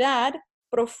autenticidad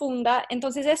profunda,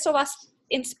 entonces eso va a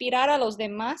inspirar a los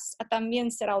demás a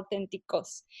también ser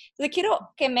auténticos. Entonces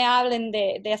quiero que me hablen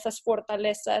de esas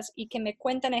fortalezas y que me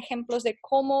cuenten ejemplos de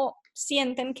cómo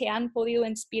sienten que han podido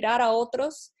inspirar a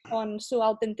otros con su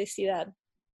autenticidad.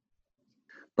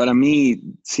 Para mí,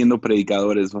 siendo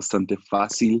predicador, es bastante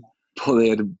fácil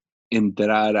poder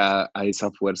entrar a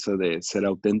esa fuerza de ser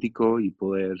auténtico y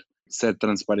poder ser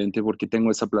transparente porque tengo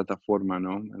esa plataforma,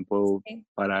 ¿no? Me puedo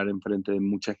parar enfrente de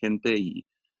mucha gente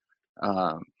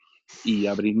y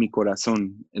abrir mi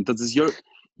corazón. Entonces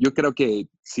yo creo que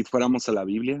si fuéramos a la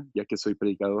Biblia, ya que soy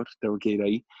predicador, tengo que ir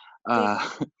ahí,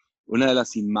 una de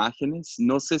las imágenes,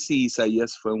 no sé si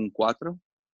Isaías fue un 4,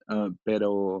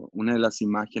 pero una de las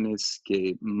imágenes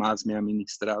que más me ha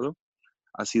ministrado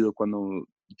ha sido cuando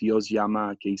Dios llama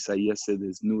a que Isaías se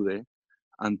desnude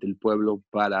ante el pueblo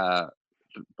para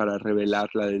revelar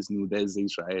la desnudez de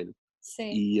Israel.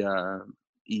 Sí.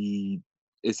 Y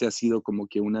ese ha sido como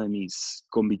que una de mis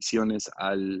convicciones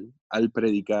al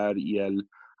predicar y al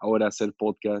ahora hacer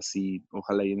podcast y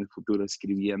ojalá y en el futuro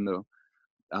escribiendo.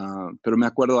 Pero me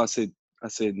acuerdo hace,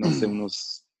 no sé,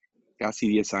 unos casi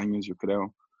 10 años, yo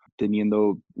creo,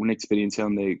 teniendo una experiencia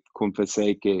donde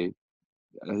confesé que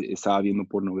estaba viendo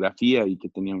pornografía y que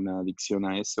tenía una adicción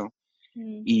a eso.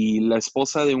 Y la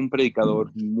esposa de un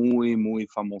predicador muy, muy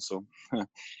famoso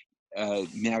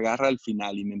me agarra al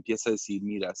final y me empieza a decir,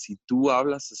 mira, si tú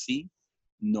hablas así,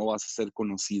 no vas a ser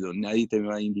conocido, nadie te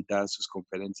va a invitar a sus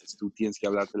conferencias, tú tienes que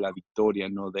hablar de la victoria,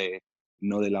 no de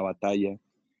la batalla.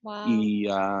 Wow.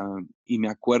 Y me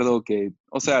acuerdo que,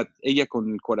 o sea, ella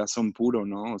con el corazón puro,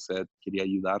 ¿no? O sea, quería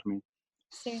ayudarme.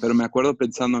 Sí. Pero me acuerdo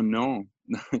pensando, no,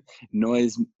 no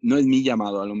es mi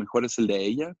llamado, a lo mejor es el de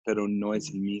ella, pero no es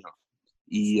el mío.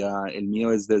 Y el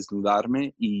mío es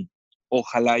desnudarme y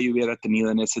ojalá yo hubiera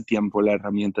tenido en ese tiempo la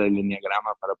herramienta del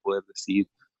enneagrama para poder decir,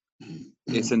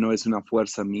 ese no es una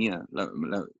fuerza mía.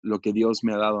 Lo que Dios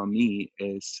me ha dado a mí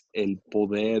es el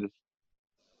poder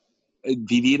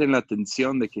vivir en la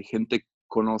tensión de que gente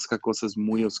conozca cosas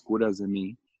muy oscuras de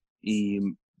mí y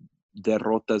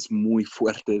derrotas muy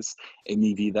fuertes en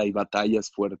mi vida y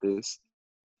batallas fuertes.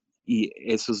 Y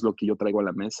eso es lo que yo traigo a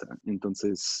la mesa.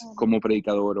 Entonces, como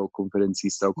predicador o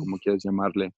conferencista o como quieras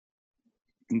llamarle.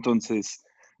 Entonces,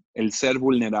 el ser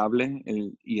vulnerable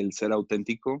y el ser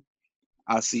auténtico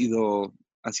ha sido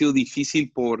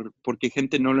difícil porque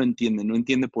gente no lo entiende, no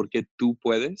entiende por qué tú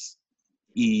puedes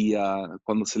y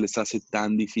cuando se les hace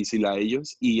tan difícil a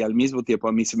ellos y al mismo tiempo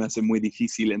a mí se me hace muy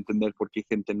difícil entender por qué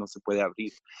gente no se puede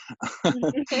abrir.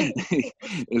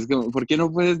 Es como, ¿por qué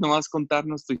no puedes nomás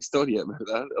contarnos tu historia,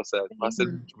 verdad? O sea, va a ser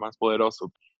mucho más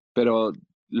poderoso, pero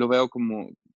lo veo como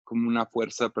una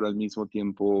fuerza, pero al mismo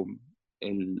tiempo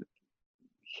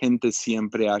gente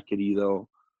siempre ha querido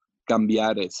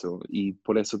cambiar eso y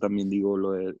por eso también digo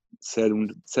lo de ser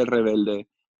rebelde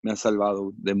me ha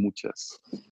salvado de muchas.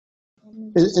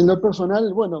 En lo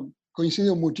personal, bueno,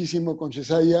 coincido muchísimo con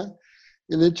Yesaya,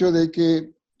 el hecho de que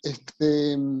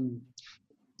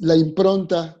la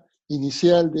impronta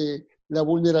inicial de la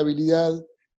vulnerabilidad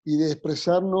y de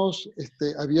expresarnos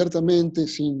abiertamente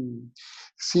sin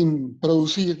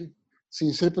producir,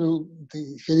 sin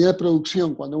generar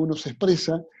producción cuando uno se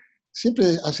expresa, siempre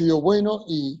ha sido bueno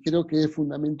y creo que es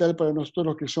fundamental para nosotros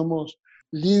los que somos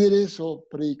líderes o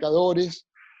predicadores,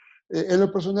 En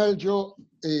lo personal yo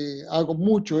hago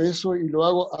mucho eso y lo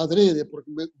hago adrede,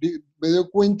 porque me doy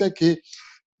cuenta que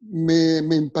me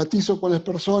empatizo con las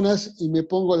personas y me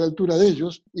pongo a la altura de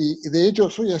ellos, y de hecho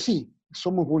soy así,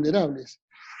 somos vulnerables.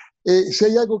 Si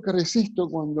hay algo que resisto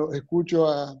cuando escucho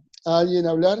a alguien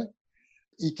hablar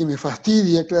y que me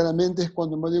fastidia claramente, es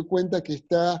cuando me doy cuenta que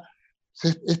está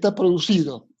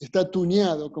producido, está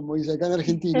tuneado, como dice acá en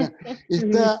Argentina,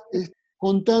 está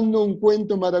contando un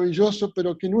cuento maravilloso,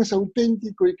 pero que no es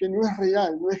auténtico y que no es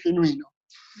real, no es genuino.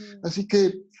 Así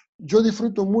que yo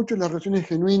disfruto mucho las relaciones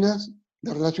genuinas,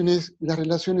 las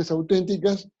relaciones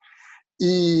auténticas,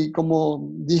 y como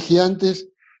dije antes,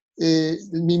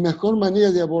 mi mejor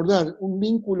manera de abordar un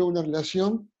vínculo, una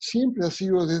relación, siempre ha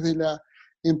sido desde la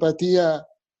empatía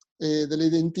de la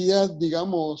identidad,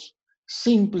 digamos,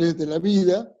 simple de la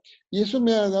vida, y eso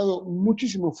me ha dado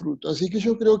muchísimo fruto. Así que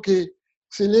yo creo que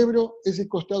celebro ese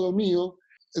costado mío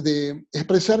de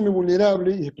expresarme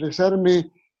vulnerable y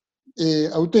expresarme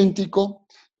auténtico,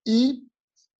 y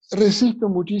resisto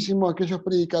muchísimo a aquellos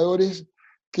predicadores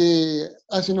que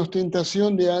hacen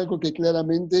ostentación de algo que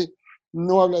claramente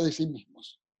no habla de sí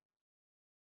mismos.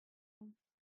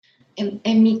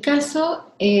 En mi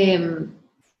caso,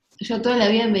 yo toda la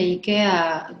vida me dediqué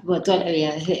bueno, toda la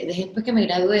vida, desde después que me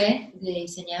gradué de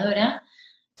diseñadora,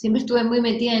 siempre estuve muy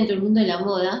metida dentro del mundo de la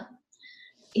moda,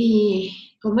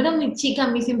 y como era muy chica, a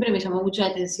mí siempre me llamó mucho la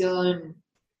atención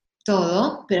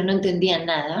todo, pero no entendía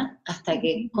nada, hasta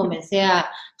que comencé a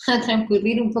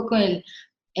transcurrir un poco el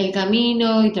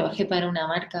camino y trabajé para una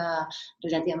marca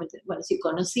relativamente, bueno, sí,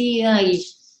 conocida,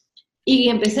 y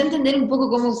empecé a entender un poco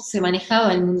cómo se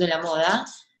manejaba el mundo de la moda,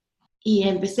 y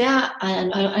empecé a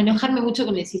enojarme mucho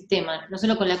con el sistema, no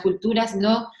solo con la cultura,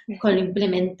 sino con lo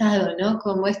implementado, ¿no?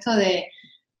 Como esto de,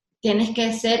 tenés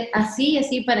que ser así y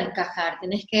así para encajar,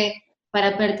 tenés que,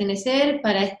 para pertenecer,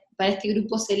 para este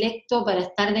grupo selecto, para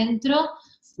estar dentro,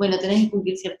 bueno, tenés que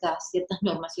cumplir ciertas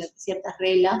normas, ciertas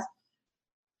reglas,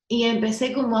 y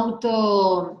empecé como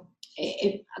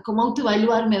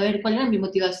autoevaluarme, a ver cuál era mi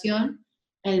motivación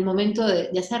en el momento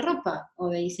de hacer ropa o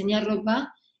de diseñar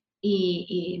ropa,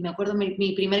 y me acuerdo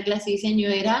mi primer clase de diseño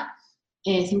era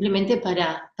simplemente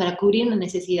para cubrir una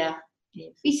necesidad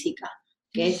física,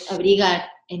 que es abrigar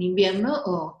en invierno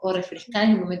o refrescar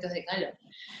en momentos de calor.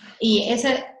 Y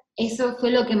eso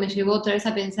fue lo que me llevó otra vez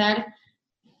a pensar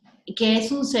que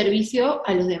es un servicio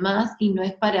a los demás y no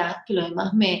es para que los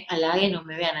demás me halaguen o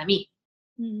me vean a mí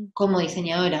como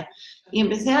diseñadora. Y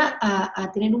empecé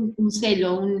a tener un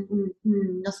celo,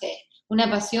 no sé,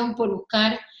 una pasión por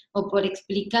buscar o por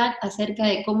explicar acerca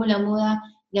de cómo la moda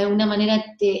de alguna manera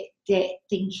te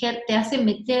hace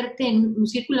meterte en un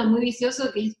círculo muy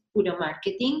vicioso que es puro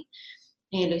marketing.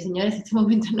 Los diseñadores en este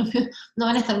momento no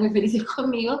van a estar muy felices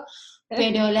conmigo,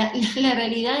 pero la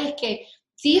realidad es que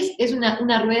sí es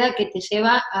una rueda que te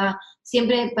lleva a,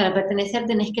 siempre para pertenecer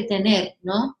tenés que tener,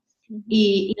 ¿no?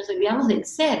 Y nos olvidamos del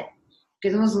ser,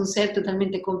 que somos un ser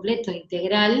totalmente completo,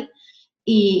 integral,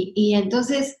 y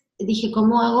entonces dije,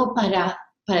 ¿cómo hago para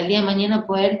el día de mañana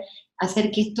poder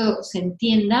hacer que esto se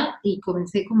entienda? Y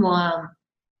comencé como a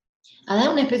dar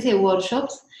una especie de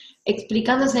workshops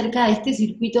explicando acerca de este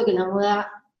circuito que la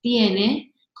moda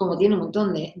tiene, como tiene un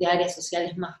montón de áreas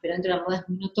sociales más, pero dentro de la moda es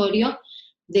muy notorio,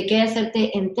 de que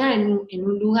hacerte entrar en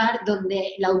un lugar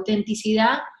donde la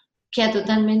autenticidad queda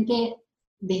totalmente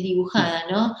desdibujada,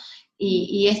 ¿no?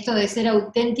 Y esto de ser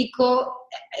auténtico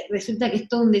resulta que es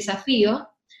todo un desafío,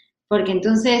 porque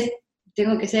entonces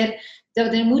tengo que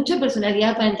tener mucha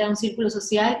personalidad para entrar a un círculo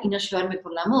social y no llevarme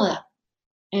por la moda.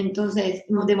 Entonces,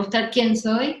 demostrar quién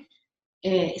soy,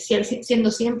 siendo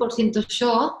 100%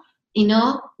 yo y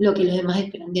no lo que los demás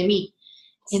esperan de mí.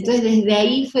 Entonces, desde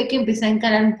ahí fue que empecé a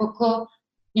encarar un poco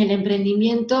el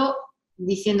emprendimiento,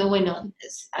 diciendo, bueno,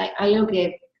 hay algo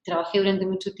que trabajé durante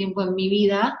mucho tiempo en mi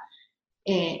vida,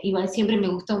 igual siempre me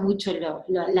gustó mucho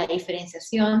la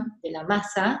diferenciación de la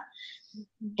masa,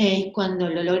 cuando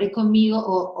lo logré conmigo,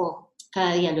 o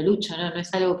cada día lo lucho, ¿no? No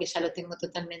es algo que ya lo tengo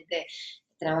totalmente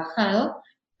trabajado,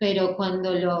 pero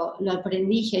cuando lo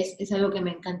aprendí es algo que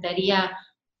me encantaría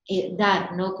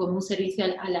dar, ¿no? Como un servicio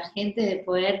a la gente, de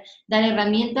poder dar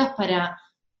herramientas para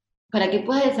que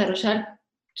puedas desarrollar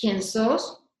quién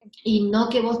sos y no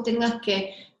que vos tengas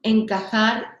que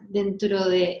encajar dentro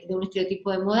de un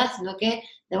estereotipo de moda, sino que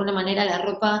de alguna manera la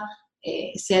ropa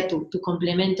sea tu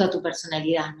complemento a tu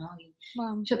personalidad, ¿no?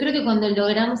 Wow. Yo creo que cuando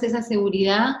logramos esa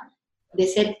seguridad de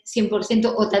ser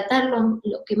 100% o tratar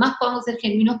lo que más podamos ser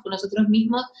genuinos con nosotros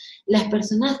mismos, las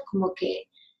personas como que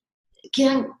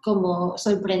quedan como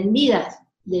sorprendidas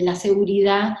de la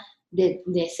seguridad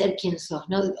de ser quien sos,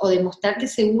 ¿no? O de mostrarte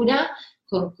segura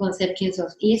con ser quien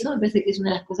sos. Y eso me parece que es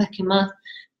una de las cosas que más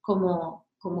como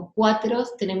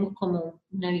cuatros tenemos como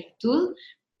una virtud,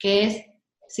 que es,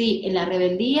 sí, en la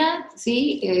rebeldía,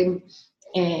 sí,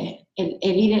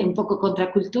 el ir un poco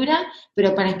contra cultura,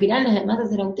 pero para inspirar a los demás a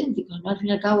ser auténticos, ¿no? Al fin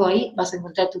y al cabo ahí vas a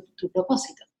encontrar tu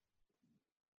propósito.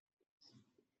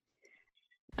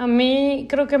 A mí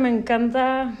creo que me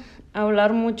encanta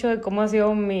hablar mucho de cómo ha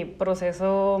sido mi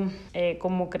proceso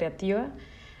como creativa.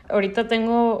 Ahorita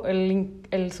tengo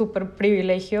el súper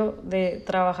privilegio de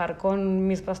trabajar con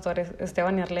mis pastores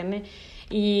Esteban y Arlene,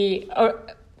 y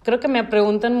creo que me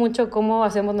preguntan mucho cómo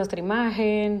hacemos nuestra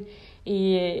imagen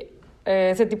y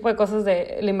ese tipo de cosas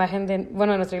de la imagen de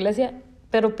nuestra iglesia,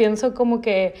 pero pienso como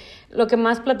que lo que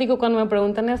más platico cuando me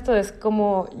preguntan esto es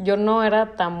como yo no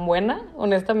era tan buena,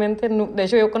 honestamente. De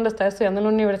hecho, yo cuando estaba estudiando en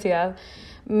la universidad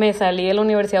me salí de la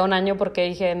universidad un año porque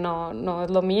dije, no es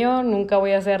lo mío, nunca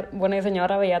voy a ser buena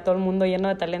diseñadora, veía a todo el mundo lleno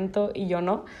de talento y yo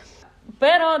no.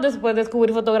 Pero después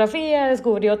descubrí fotografía,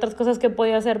 descubrí otras cosas que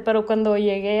podía hacer, pero cuando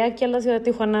llegué aquí a la ciudad de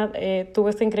Tijuana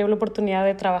tuve esta increíble oportunidad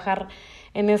de trabajar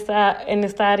en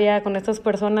esta área con estas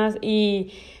personas,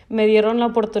 y me dieron la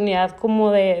oportunidad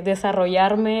como de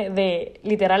desarrollarme, de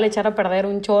literal echar a perder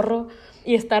un chorro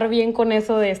y estar bien con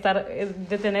eso de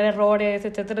tener errores,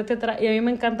 etcétera, etcétera. Y a mí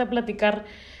me encanta platicar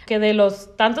que de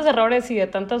los tantos errores y de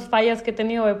tantas fallas que he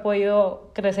tenido he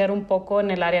podido crecer un poco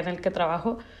en el área en el que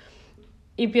trabajo.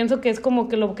 Y pienso que es como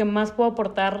que lo que más puedo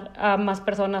aportar a más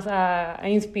personas, a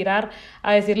inspirar,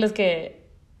 a decirles que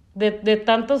de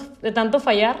tanto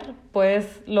fallar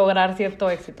puedes lograr cierto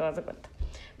éxito, haz de cuenta.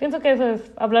 Pienso que eso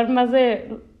es, hablar más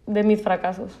de mis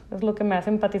fracasos, es lo que me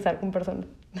hace empatizar con personas.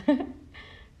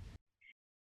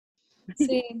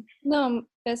 Sí, no,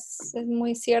 es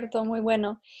muy cierto, muy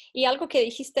bueno. Y algo que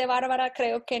dijiste, Bárbara,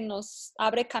 creo que nos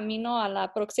abre camino a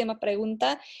la próxima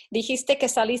pregunta. Dijiste que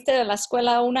saliste de la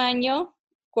escuela un año,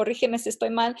 corrígeme si estoy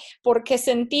mal, porque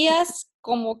sentías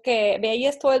como que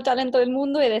veías todo el talento del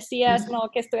mundo y decías, no,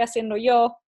 ¿qué estoy haciendo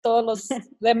yo? Todos los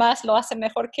demás lo hacen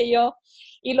mejor que yo.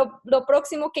 Y lo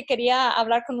próximo que quería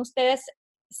hablar con ustedes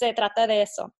se trata de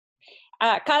eso.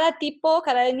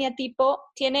 Cada línea tipo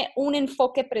tiene un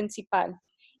enfoque principal.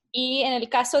 Y en el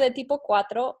caso de tipo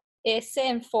 4, ese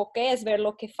enfoque es ver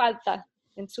lo que falta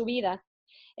en su vida.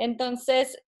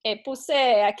 Entonces,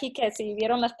 puse aquí que si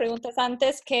vieron las preguntas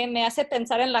antes, que me hace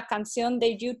pensar en la canción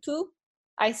de YouTube,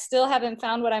 I Still Haven't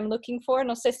Found What I'm Looking For.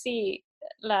 No sé si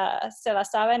se la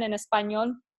saben en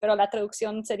español, pero la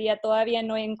traducción sería todavía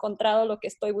no he encontrado lo que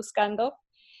estoy buscando.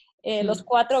 Los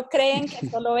 4 creen que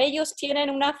solo ellos tienen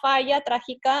una falla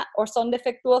trágica o son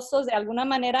defectuosos de alguna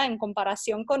manera en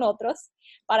comparación con otros.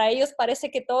 Para ellos parece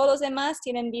que todos los demás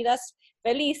tienen vidas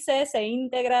felices e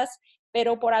íntegras,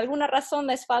 pero por alguna razón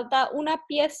les falta una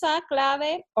pieza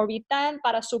clave o vital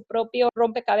para su propio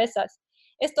rompecabezas.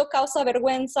 Esto causa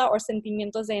vergüenza o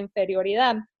sentimientos de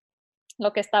inferioridad,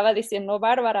 lo que estaba diciendo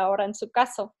Bárbara ahora en su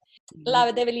caso.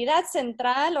 La debilidad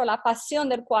central o la pasión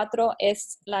del 4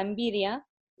 es la envidia,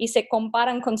 y se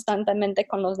comparan constantemente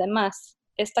con los demás.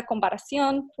 Esta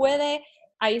comparación puede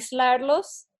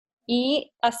aislarlos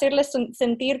y hacerles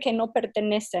sentir que no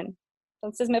pertenecen.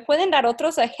 Entonces, ¿me pueden dar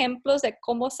otros ejemplos de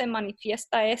cómo se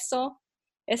manifiesta eso?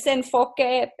 Ese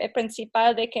enfoque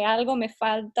principal de que algo me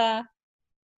falta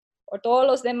o todos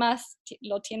los demás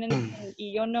lo tienen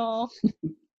y yo no.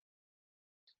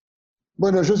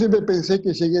 Bueno, yo siempre pensé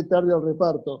que llegué tarde al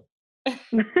reparto.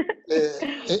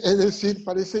 Es decir,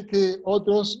 parece que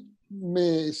otros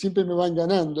siempre me van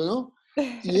ganando, ¿no?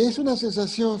 Y es una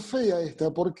sensación fea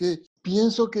esta, porque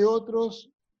pienso que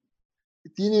otros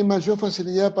tienen mayor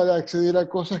facilidad para acceder a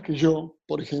cosas que yo,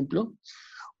 por ejemplo,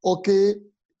 o que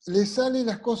les salen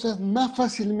las cosas más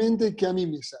fácilmente que a mí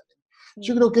me salen.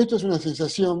 Yo creo que esto es una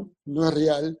sensación, no es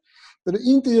real, pero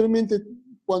interiormente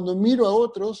cuando miro a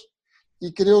otros,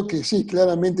 y creo que sí,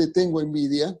 claramente tengo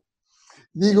envidia,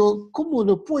 digo, ¿cómo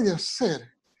lo puede hacer?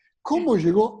 ¿Cómo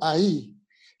llegó ahí?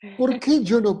 ¿Por qué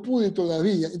yo no pude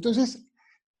todavía? Entonces,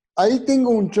 ahí tengo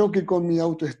un choque con mi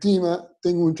autoestima,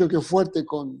 tengo un choque fuerte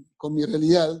con mi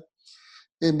realidad.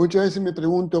 Muchas veces me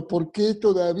pregunto, ¿por qué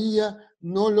todavía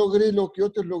no logré lo que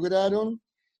otros lograron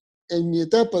en mi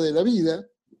etapa de la vida?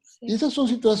 Sí. Y esas son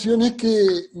situaciones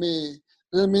que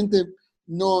realmente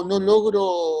no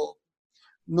logro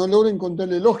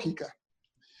encontrarle lógica.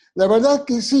 La verdad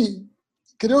que sí,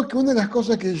 creo que una de las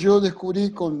cosas que yo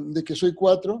descubrí de que soy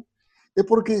 4 es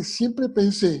porque siempre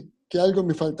pensé que algo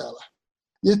me faltaba.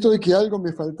 Y esto de que algo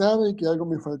me faltaba y que algo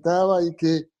me faltaba y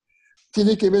que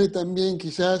tiene que ver también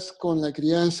quizás con la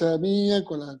crianza mía,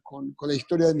 con la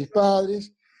historia de mis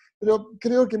padres, pero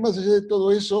creo que más allá de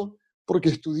todo eso, porque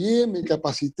estudié, me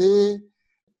capacité,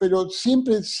 pero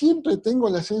siempre tengo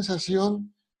la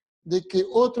sensación de que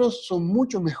otros son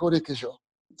mucho mejores que yo.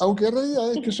 Aunque en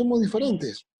realidad es que somos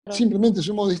diferentes, simplemente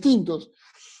somos distintos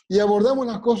y abordamos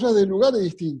las cosas de lugares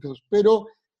distintos, pero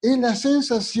es la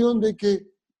sensación de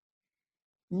que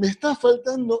me está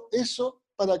faltando eso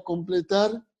para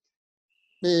completar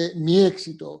mi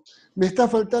éxito. Me está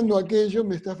faltando aquello,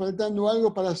 me está faltando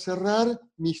algo para cerrar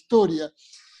mi historia.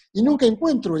 Y nunca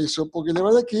encuentro eso, porque la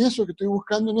verdad que eso que estoy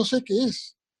buscando no sé qué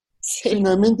es. Sí.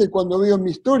 Finalmente, cuando veo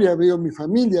mi historia, veo mi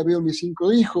familia, veo mis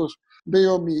 5 hijos,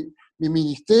 veo mi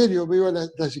ministerio, veo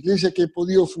las iglesias que he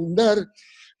podido fundar.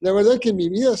 La verdad que mi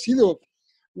vida ha sido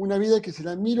una vida que, si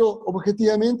la miro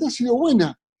objetivamente, ha sido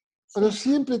buena, pero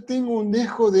siempre tengo un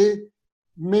dejo de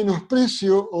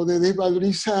menosprecio o de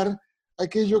desvalorizar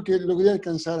aquello que logré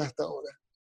alcanzar hasta ahora.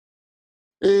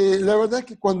 La verdad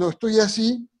que cuando estoy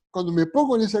así, cuando me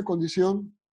pongo en esa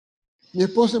condición, mi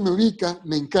esposa me ubica,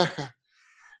 me encaja.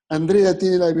 Andrea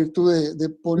tiene la virtud de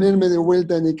ponerme de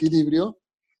vuelta en equilibrio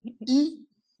y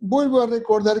vuelvo a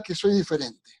recordar que soy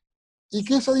diferente y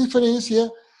que esa diferencia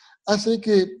hace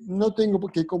que no tengo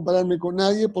que compararme con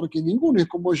nadie porque ninguno es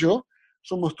como yo,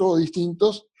 somos todos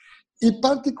distintos y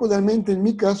particularmente en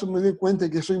mi caso me doy cuenta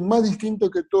de que soy más distinto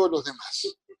que todos los demás.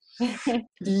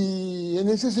 Y en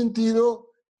ese sentido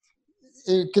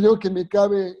creo que me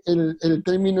cabe el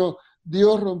término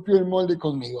Dios rompió el molde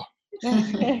conmigo. Sí.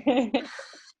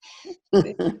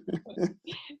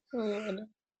 Muy bueno.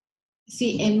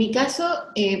 Sí, en mi caso,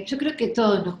 yo creo que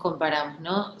todos nos comparamos,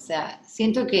 ¿no? O sea,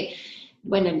 siento que,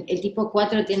 bueno, el tipo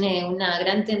 4 tiene una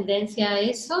gran tendencia a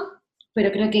eso,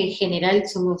 pero creo que en general el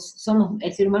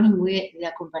ser humano es muy de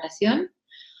la comparación.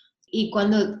 Y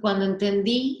cuando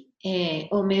entendí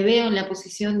o me veo en la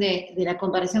posición de la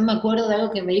comparación, me acuerdo de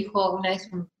algo que me dijo una vez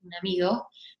un amigo,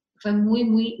 fue muy,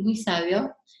 muy, muy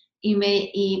sabio,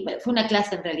 y fue una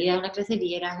clase en realidad, una clase de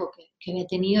liderazgo que había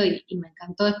tenido y me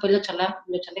encantó, después lo charlé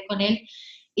con él,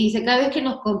 y dice, cada vez que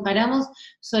nos comparamos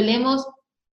solemos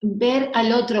ver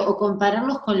al otro o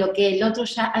compararnos con lo que el otro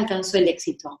ya alcanzó el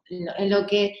éxito, en lo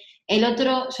que el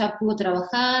otro ya pudo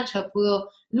trabajar, ya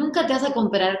pudo. Nunca te vas a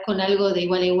comparar con algo de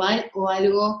igual a igual o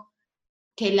algo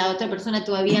que la otra persona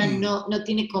todavía no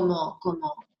tiene como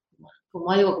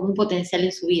algo, como un potencial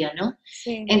en su vida, ¿no?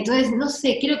 Sí. Entonces, no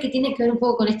sé, creo que tiene que ver un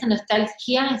poco con esta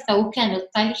nostalgia, esta búsqueda de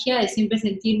nostalgia, de siempre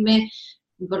sentirme,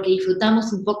 porque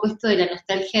disfrutamos un poco esto de la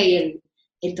nostalgia y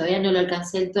el todavía no lo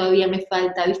alcancé, el todavía me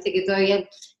falta, viste que todavía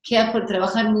queda por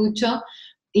trabajar mucho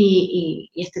y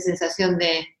esta sensación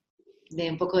de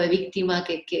un poco de víctima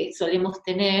que solemos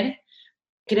tener,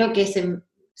 creo que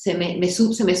se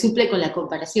me suple con la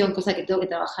comparación, cosa que tengo que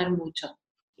trabajar mucho.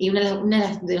 Y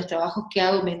de los trabajos que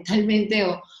hago mentalmente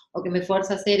o que me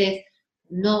esfuerzo a hacer es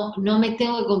no me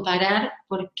tengo que comparar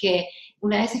porque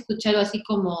una vez escuché algo así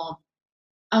como,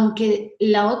 aunque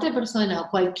la otra persona o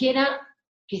cualquiera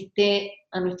que esté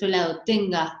a nuestro lado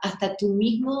tenga hasta tu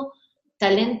mismo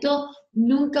talento,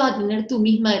 nunca va a tener tu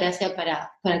misma gracia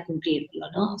para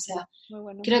cumplirlo, ¿no? O sea, Muy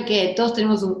bueno. creo que todos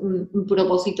tenemos un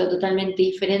propósito totalmente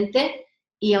diferente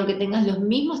y aunque tengas los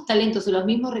mismos talentos o los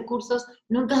mismos recursos,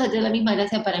 nunca vas a tener la misma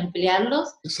gracia para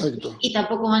emplearlos. Exacto. Y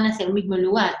tampoco van hacia el mismo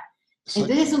lugar. Exacto.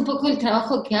 Entonces es un poco el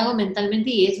trabajo que hago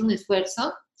mentalmente y es un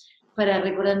esfuerzo para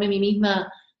recordarme a mí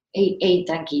misma, hey,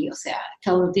 tranquilo, o sea,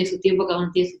 cada uno tiene su tiempo, cada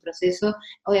uno tiene su proceso.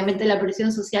 Obviamente la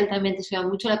presión social también te lleva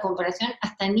mucho a la comparación,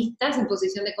 hasta ni estás en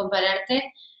posición de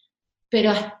compararte, pero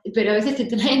a veces te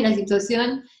traen la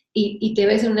situación y te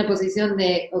ves en una posición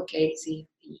de, ok, sí,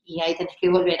 y ahí tenés que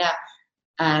volver a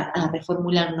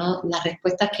reformular, ¿no? Las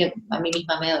respuestas que a mí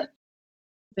misma me doy.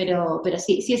 Pero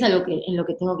sí es algo en lo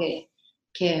que tengo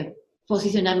que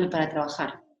posicionarme para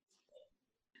trabajar.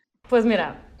 Pues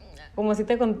mira, como sí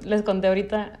les conté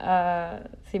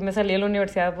ahorita, sí me salí de la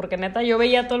universidad porque neta yo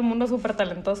veía a todo el mundo súper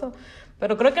talentoso,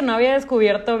 pero creo que no había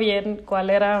descubierto bien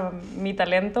cuál era mi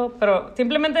talento, pero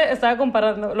simplemente estaba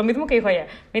comparando, lo mismo que dijo ella,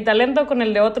 mi talento con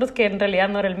el de otros que en realidad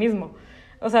no era el mismo.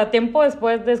 O sea, tiempo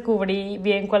después descubrí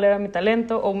bien cuál era mi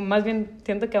talento, o más bien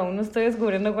siento que aún no estoy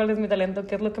descubriendo cuál es mi talento,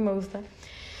 qué es lo que me gusta.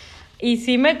 Y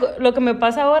sí, lo que me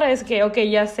pasa ahora es que, ok,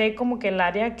 ya sé como que el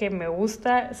área que me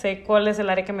gusta, sé cuál es el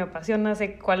área que me apasiona,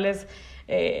 sé cuál es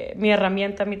mi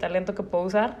herramienta, mi talento que puedo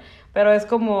usar, pero es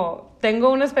como, tengo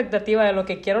una expectativa de lo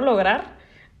que quiero lograr,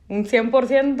 un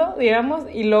 100%, digamos,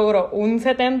 y logro un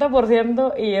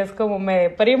 70% y es como me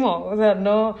deprimo, o sea,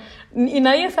 no, y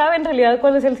nadie sabe en realidad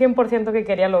cuál es el 100% que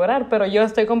quería lograr, pero yo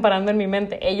estoy comparando en mi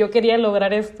mente, yo quería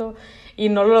lograr esto y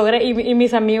no lo logré, y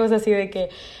mis amigos así de que,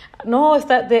 no,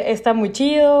 está muy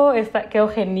chido, quedó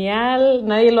genial,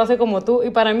 nadie lo hace como tú, y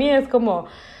para mí es como,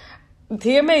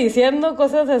 sígueme diciendo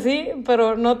cosas así,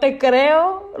 pero no te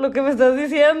creo lo que me estás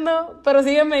diciendo, pero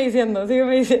sígueme diciendo.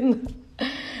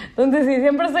 Entonces sí,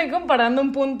 siempre estoy comparando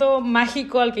un punto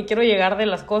mágico al que quiero llegar de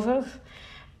las cosas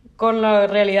con la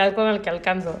realidad con la que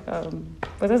alcanzo.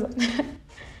 Pues eso.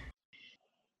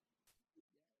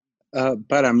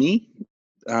 Para mí,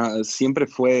 siempre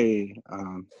fue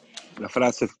la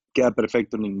frase queda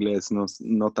perfecto en inglés,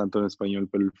 no tanto en español,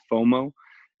 pero el FOMO,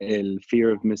 el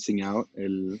fear of missing out,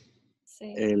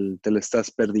 Sí. el te lo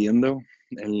estás perdiendo,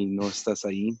 el no estás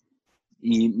ahí.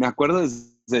 Y me acuerdo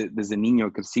desde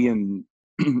niño, crecí en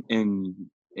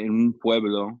un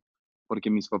pueblo, porque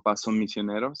mis papás son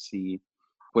misioneros y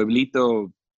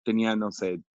pueblito tenía, no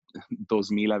sé,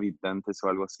 2,000 habitantes o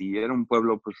algo así. Era un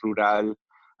pueblo pues rural,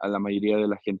 a la mayoría de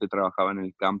la gente trabajaba en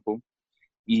el campo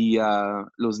y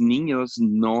los niños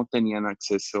no tenían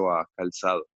acceso a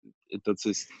calzado.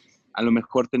 Entonces, a lo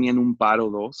mejor tenían un par o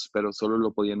dos, pero solo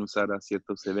lo podían usar a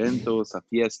ciertos eventos, a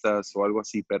fiestas o algo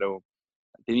así, pero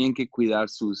tenían que cuidar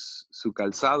su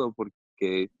calzado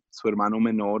porque su hermano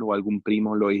menor o algún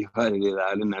primo lo iba a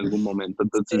heredar en algún momento.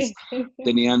 Entonces, Sí.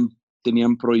 tenían,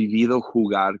 tenían prohibido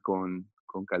jugar con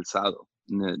calzado.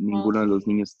 Ninguno de los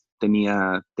niños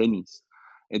tenía tenis.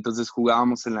 Entonces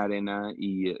jugábamos en la arena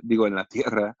y, digo, en la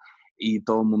tierra y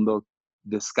todo el mundo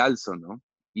descalzo, ¿no?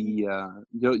 Y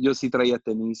yo sí traía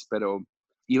tenis, pero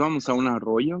íbamos a un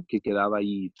arroyo que quedaba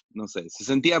ahí, no sé, se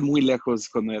sentía muy lejos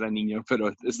cuando era niño, pero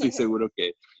estoy seguro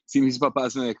que si mis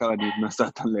papás me dejaban ir, no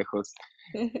estaba tan lejos.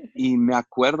 Y me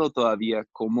acuerdo todavía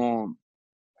cómo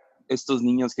estos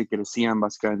niños que crecían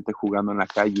básicamente jugando en la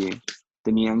calle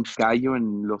tenían callo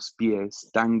en los pies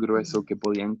tan grueso que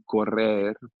podían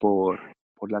correr por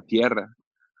la tierra.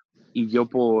 Y yo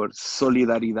por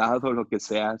solidaridad o lo que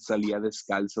sea salía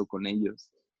descalzo con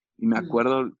ellos. Y me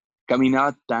acuerdo,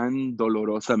 caminaba tan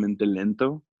dolorosamente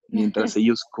lento mientras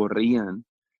ellos corrían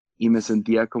y me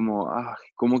sentía como,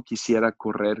 cómo quisiera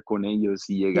correr con ellos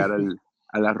y llegar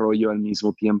al arroyo al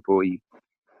mismo tiempo.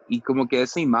 Y como que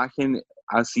esa imagen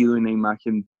ha sido una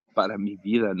imagen para mi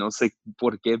vida. No sé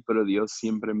por qué, pero Dios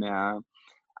siempre me ha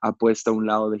puesto a un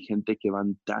lado de gente que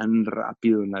van tan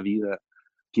rápido en la vida.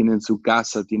 Tienen su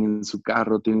casa, tienen su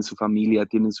carro, tienen su familia,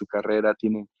 tienen su carrera,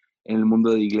 tienen en el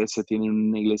mundo de iglesia, tienen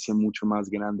una iglesia mucho más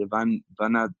grande,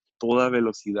 van a toda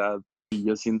velocidad y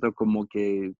yo siento como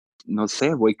que, no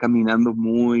sé, voy caminando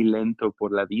muy lento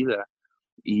por la vida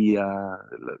y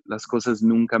las cosas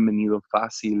nunca han venido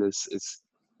fáciles.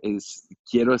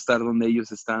 Quiero estar donde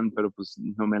ellos están, pero pues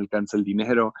no me alcanza el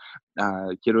dinero.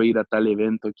 Quiero ir a tal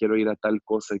evento, quiero ir a tal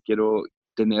cosa, quiero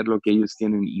tener lo que ellos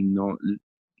tienen y no,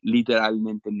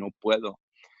 literalmente no puedo.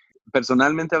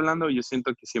 Personalmente hablando, yo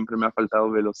siento que siempre me ha faltado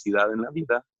velocidad en la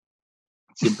vida.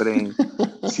 Siempre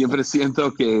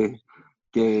siento que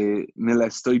me la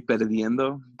estoy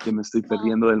perdiendo, que me estoy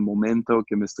perdiendo del momento,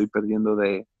 que me estoy perdiendo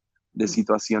de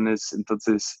situaciones.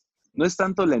 Entonces, no es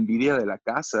tanto la envidia de la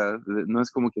casa, no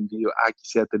es como que envidio,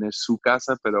 quisiera tener su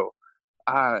casa, pero,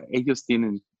 ellos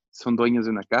son dueños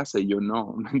de una casa y yo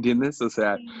no, ¿me entiendes? O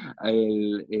sea,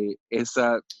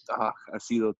 esa ha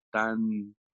sido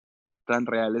tan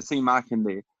real, esa imagen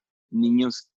de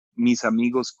niños, mis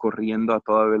amigos corriendo a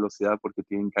toda velocidad porque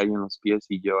tienen callo en los pies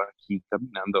y yo aquí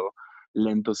caminando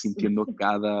lento, sintiendo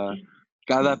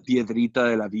cada piedrita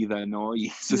de la vida, ¿no? Y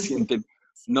se sienten,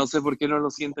 no sé por qué no lo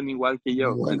sienten igual que Muy yo,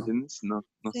 ¿me bueno, entiendes? No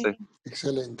Sí. sé.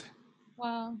 excelente,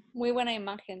 Wow, muy buena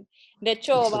imagen. De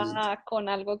hecho, excelente. va con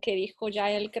algo que dijo ya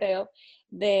él, creo,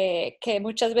 de que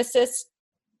muchas veces,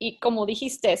 y como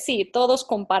dijiste, sí, todos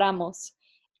comparamos,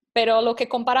 pero lo que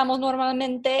comparamos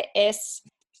normalmente es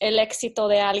el éxito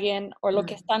de alguien o lo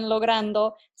que están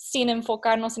logrando sin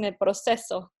enfocarnos en el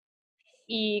proceso.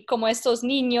 Y como estos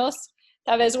niños,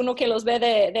 tal vez uno que los ve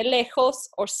de lejos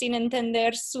o sin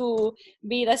entender su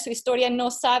vida, su historia,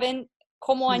 no saben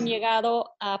cómo han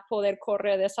llegado a poder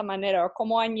correr de esa manera o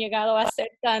cómo han llegado a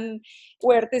ser tan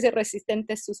fuertes y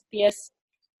resistentes sus pies.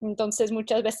 Entonces,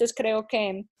 muchas veces creo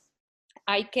que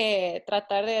hay que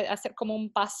tratar de hacer como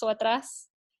un paso atrás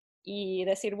y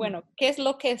decir, bueno, ¿qué es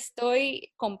lo que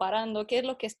estoy comparando? ¿Qué es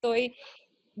lo que estoy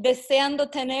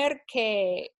deseando tener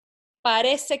que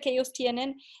parece que ellos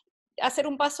tienen? Hacer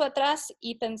un paso atrás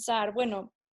y pensar,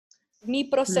 bueno, mi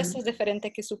proceso es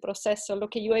diferente que su proceso, lo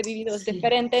que yo he vivido es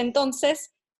diferente,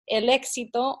 entonces el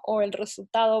éxito o el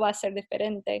resultado va a ser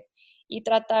diferente y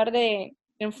tratar de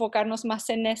enfocarnos más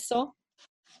en eso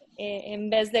en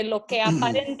vez de lo que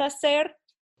aparenta ser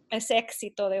ese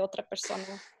éxito de otra persona.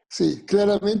 Sí,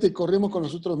 claramente corremos con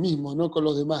nosotros mismos, no con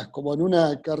los demás, como en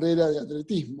una carrera de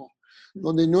atletismo,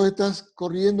 donde no estás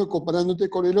corriendo comparándote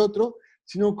con el otro,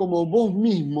 sino como vos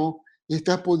mismo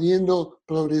estás pudiendo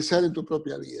progresar en tu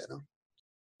propia vida, ¿no?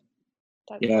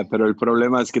 Yeah, pero el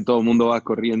problema es que todo el mundo va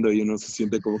corriendo y uno se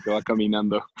siente como que va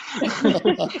caminando.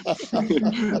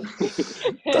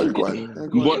 Tal cual.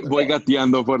 Voy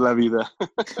gateando por la vida.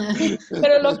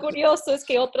 Pero lo curioso es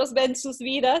que otros ven sus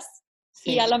vidas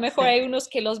y a lo mejor hay unos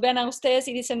que los ven a ustedes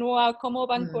y dicen, wow, ¿cómo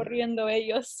van corriendo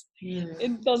ellos?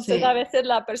 Entonces, a veces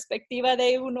la perspectiva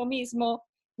de uno mismo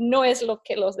no es lo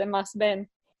que los demás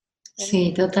ven.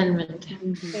 Sí, totalmente.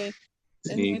 Sí.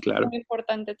 Sí, Es claro. muy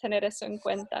importante tener eso en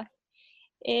cuenta.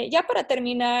 Ya para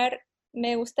terminar,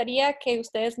 me gustaría que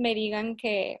ustedes me digan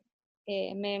que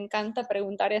me encanta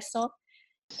preguntar eso.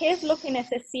 ¿Qué es lo que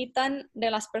necesitan de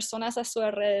las personas a su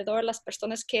alrededor, las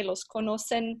personas que los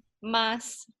conocen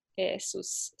más,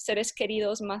 sus seres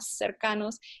queridos más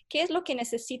cercanos? ¿Qué es lo que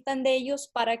necesitan de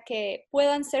ellos para que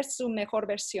puedan ser su mejor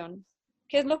versión?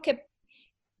 ¿Qué es lo que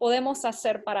podemos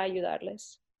hacer para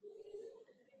ayudarles?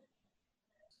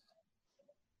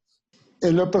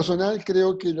 En lo personal,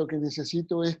 creo que lo que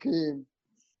necesito es que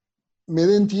me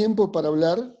den tiempo para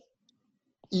hablar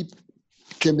y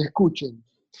que me escuchen.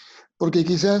 Porque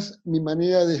quizás mi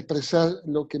manera de expresar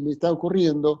lo que me está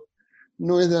ocurriendo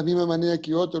no es de la misma manera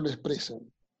que otros lo expresan.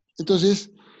 Entonces,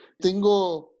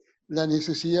 tengo la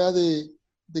necesidad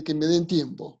de que me den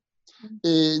tiempo.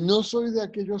 No soy de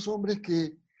aquellos hombres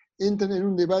que entran en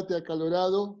un debate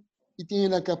acalorado y tienen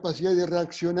la capacidad de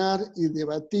reaccionar y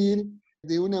debatir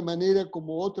de una manera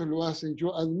como otros lo hacen.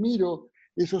 Yo admiro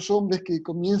esos hombres que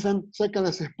sacan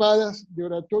las espadas de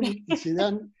oratorio y se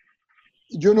dan.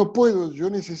 Yo no puedo,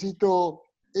 yo necesito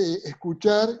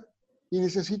escuchar y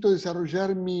necesito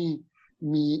desarrollar mi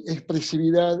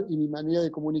expresividad y mi manera de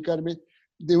comunicarme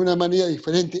de una manera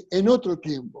diferente en otro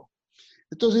tiempo.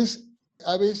 Entonces,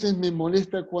 a veces me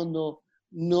molesta cuando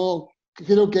no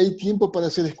creo que hay tiempo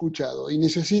para ser escuchado y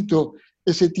necesito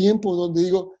ese tiempo donde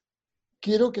digo,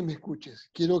 quiero que me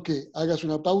escuches, quiero que hagas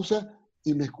una pausa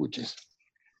y me escuches.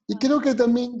 Y creo que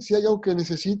también si hay algo que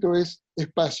necesito es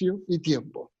espacio y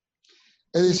tiempo.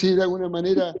 Es decir, de alguna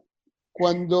manera,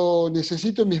 cuando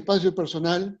necesito mi espacio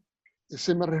personal,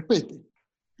 se me respete.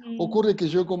 Ocurre que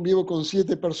yo convivo con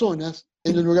 7 personas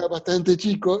en un lugar bastante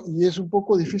chico y es un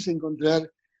poco difícil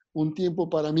encontrar un tiempo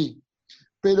para mí.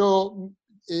 Pero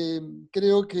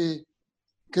creo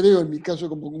en mi caso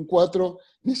como un 4,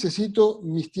 necesito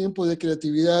mis tiempos de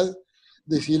creatividad,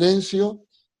 de silencio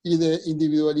y de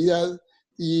individualidad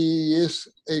y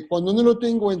cuando no lo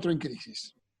tengo entro en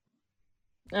crisis.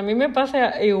 A mí me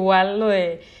pasa igual lo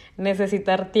de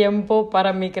necesitar tiempo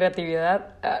para mi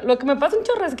creatividad. Lo que me pasa un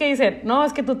chorro es que dicen, no,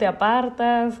 es que tú te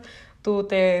apartas, tú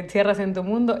te cierras en tu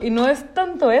mundo. Y no es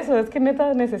tanto eso, es que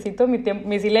neta necesito mi tiempo,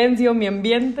 mi silencio, mi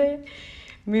ambiente,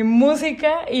 mi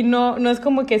música. Y no es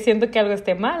como que siento que algo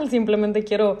esté mal, simplemente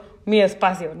quiero mi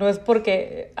espacio. No es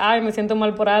porque, me siento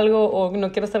mal por algo o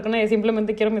no quiero estar con nadie,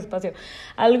 simplemente quiero mi espacio.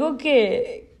 Algo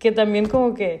que también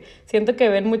como que siento que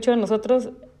ven mucho en nosotros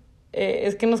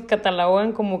es que nos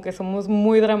catalogan como que somos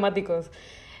muy dramáticos.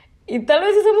 Y tal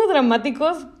vez sí somos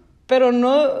dramáticos, pero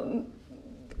no...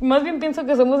 Más bien pienso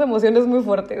que somos emociones muy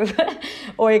fuertes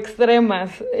o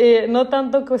extremas. No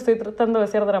tanto que estoy tratando de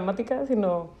ser dramática,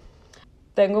 sino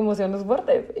tengo emociones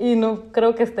fuertes. Y no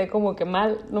creo que esté como que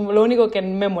mal. Lo único que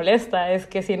me molesta es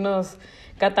que sí nos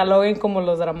cataloguen como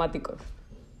los dramáticos.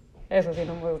 Eso sí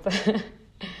no me gusta.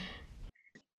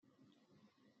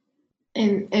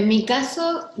 En mi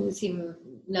caso,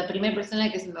 la primera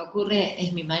persona que se me ocurre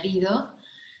es mi marido,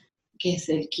 que es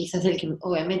quizás el que,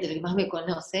 obviamente, el que más me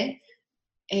conoce.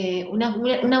 Una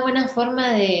buena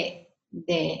forma de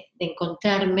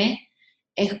encontrarme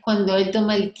es cuando él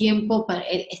toma el tiempo,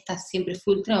 él está siempre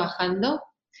full trabajando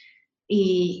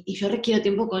y yo requiero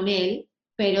tiempo con él,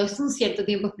 pero es un cierto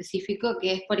tiempo específico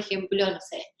que es, por ejemplo, no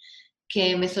sé,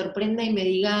 que me sorprenda y me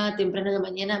diga temprano en la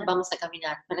mañana, vamos a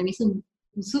caminar. Para mí es un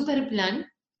súper plan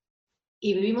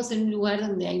y vivimos en un lugar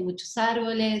donde hay muchos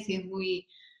árboles y es muy,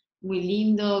 muy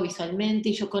lindo visualmente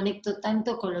y yo conecto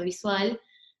tanto con lo visual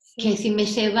que si me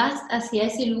llevas hacia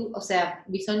ese lugar, o sea,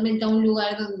 visualmente a un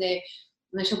lugar donde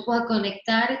yo pueda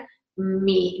conectar,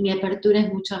 mi apertura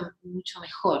es mucho, mucho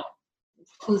mejor.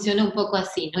 Funciona un poco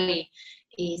así, ¿no?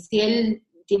 Y si él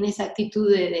tiene esa actitud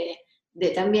de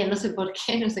también, no sé por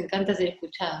qué, nos encanta ser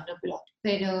escuchados, ¿no?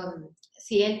 Pero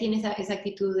si él tiene esa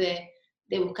actitud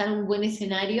de buscar un buen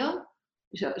escenario,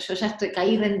 yo ya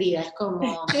caí rendida, es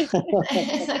como,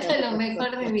 saca lo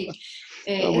mejor de mí.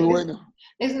 Muy bueno.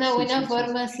 Es una buena Sí.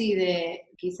 forma, sí,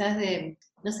 quizás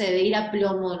no sé, de ir a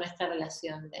plomo en nuestra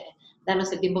relación, de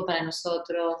darnos el tiempo para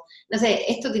nosotros. No sé,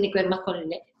 esto tiene que ver más con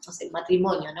no sé, el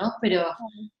matrimonio, ¿no? Pero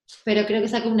creo que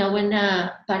saca una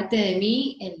buena parte de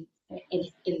mí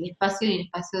el espacio y el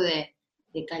espacio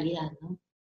de calidad, ¿no?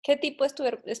 ¿Qué tipo es tu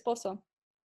esposo?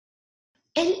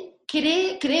 Él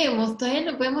creemos,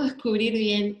 todavía no podemos descubrir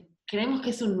bien, creemos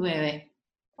que es un 9.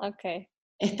 Ok,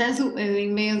 Está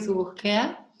en medio en su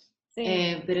búsqueda, sí,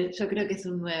 pero yo creo que es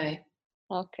un 9.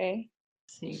 ok,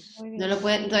 Sí. muy No bien.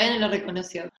 todavía no lo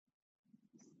reconoció.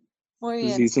 Muy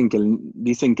Pues bien.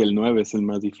 dicen que el 9 es el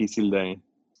más difícil de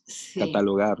Sí,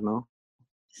 catalogar, ¿no?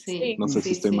 sí, Sí. No sé si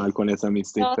sí, estoy mal sí. con esa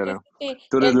mística, No, sí, pero sí, sí.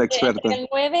 tú eres la Entre experta. el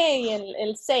 9 y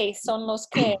el 6 son los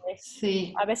que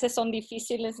Sí, a veces son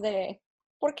difíciles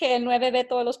porque el 9 ve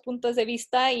todos los puntos de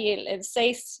vista y el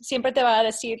 6 siempre te va a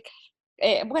decir,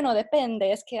 bueno,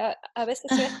 depende, es que a veces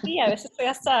soy así, a veces soy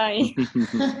así,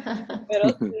 pero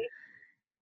sí,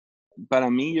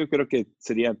 Para mí, yo creo que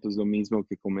sería pues lo mismo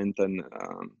que comentan,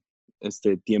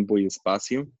 este tiempo y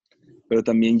espacio, pero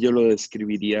también yo lo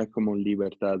describiría como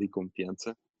libertad y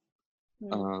confianza.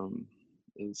 mm, Am,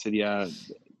 Sería,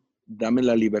 dame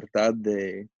la libertad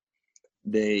de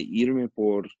irme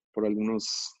por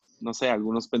algunos, no sé,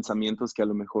 algunos pensamientos que a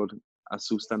lo mejor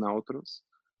asustan a otros.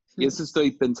 Y eso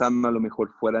estoy pensando a lo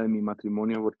mejor fuera de mi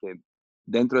matrimonio, porque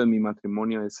dentro de mi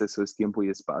matrimonio es eso, es tiempo y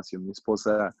espacio. Mi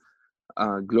esposa,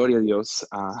 gloria a Dios,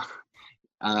 ha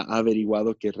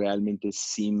averiguado que realmente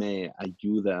sí me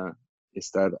ayuda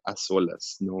estar a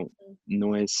solas.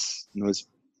 No es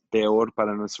peor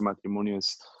para nuestro matrimonio,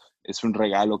 es un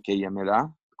regalo que ella me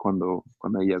da cuando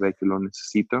ella ve que lo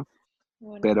necesito.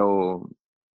 bueno, Pero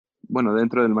bueno,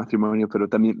 dentro del matrimonio, pero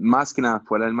también más que nada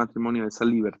fuera del matrimonio, esa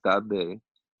libertad de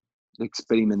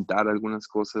experimentar algunas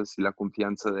cosas y la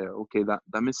confianza de, ok,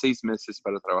 dame 6 meses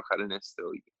para trabajar en esto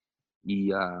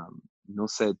y no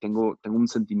sé, tengo un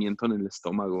sentimiento en el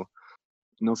estómago,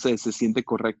 no sé, se siente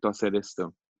correcto hacer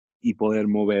esto y poder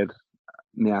moverme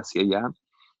hacia allá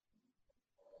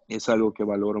es algo que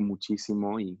valoro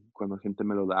muchísimo y cuando gente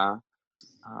me lo da,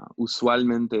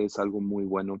 usualmente es algo muy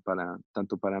bueno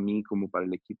tanto para mí como para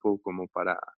el equipo, como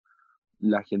para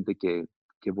la gente que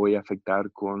voy a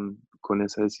afectar con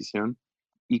esa decisión.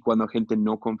 Y cuando gente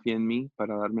no confía en mí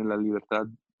para darme la libertad,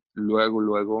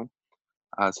 luego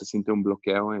se siente un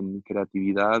bloqueo en mi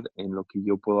creatividad, en lo que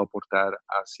yo puedo aportar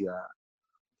hacia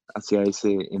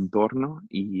ese entorno.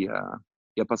 Y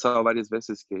ha pasado varias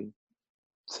veces que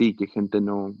sí, que gente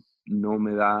no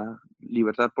me da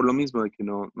libertad por lo mismo de que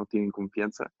no tienen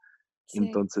confianza. sí,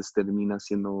 Entonces termina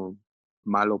siendo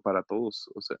malo para todos.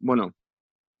 O sea, bueno,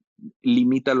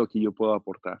 limita lo que yo puedo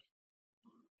aportar.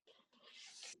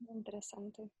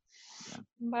 interesante. Ya.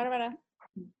 Bárbara,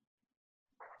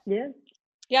 ¿Ya?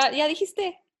 ¿ya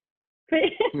dijiste? Sí,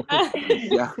 Ah,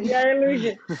 Ya. sí. ya lo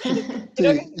dije.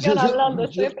 creo que Sí, sigan hablando,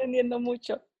 estoy aprendiendo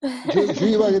mucho. yo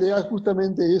iba a agregar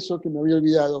justamente eso que me había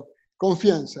olvidado,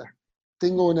 confianza.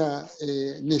 Tengo una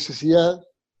necesidad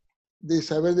de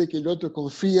saber de que el otro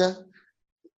confía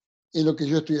en lo que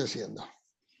yo estoy haciendo.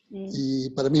 Mm, Y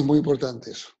para mí es muy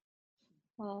importante eso.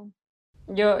 wow.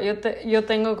 Yo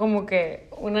tengo como que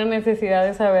una necesidad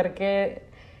de saber que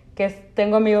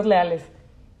tengo amigos leales.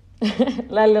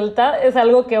 La lealtad es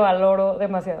algo que valoro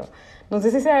demasiado. No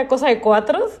sé si sea cosa de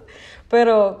cuatros,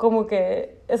 pero como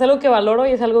que es algo que valoro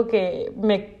y es algo que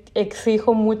me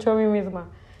exijo mucho a mí misma.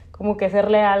 Como que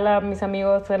ser leal a mis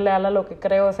amigos, ser leal a lo que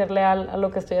creo, ser leal a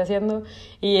lo que estoy haciendo.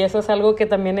 Y eso es algo que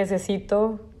también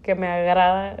necesito, que me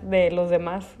agrada de los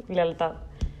demás, lealtad.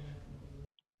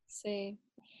 Sí.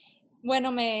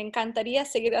 Bueno, me encantaría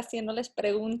seguir haciéndoles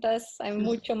preguntas. Hay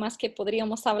mucho más que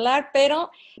podríamos hablar, pero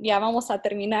ya vamos a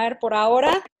terminar por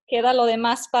ahora. Queda lo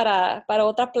demás para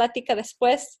otra plática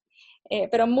después.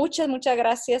 Pero muchas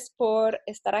gracias por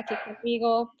estar aquí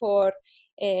conmigo, por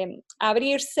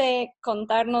abrirse,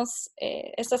 contarnos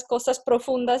esas cosas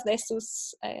profundas de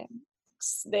sus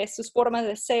formas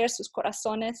de ser, sus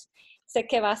corazones. Sé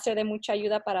que va a ser de mucha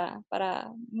ayuda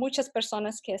para muchas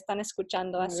personas que están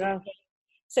escuchando. Así que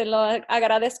se lo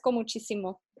agradezco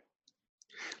muchísimo.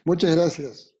 Muchas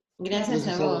gracias. Gracias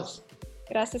a vos.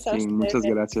 Gracias a Sí, muchas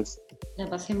ustedes. gracias. La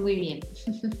pasé muy bien.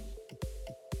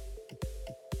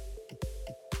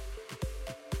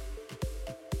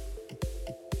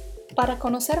 Para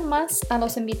conocer más a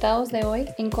los invitados de hoy,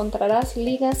 encontrarás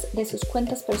ligas de sus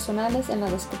cuentas personales en la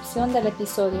descripción del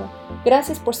episodio.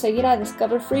 Gracias por seguir a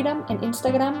Discover Freedom en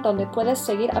Instagram, donde puedes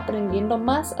seguir aprendiendo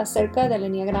más acerca del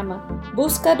enneagrama.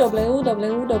 Busca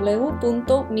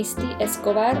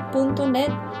www.mistyescobar.net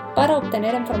para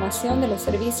obtener información de los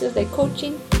servicios de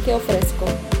coaching que ofrezco.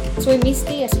 Soy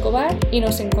Misty Escobar y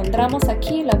nos encontramos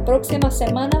aquí la próxima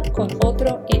semana con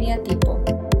otro Tipo.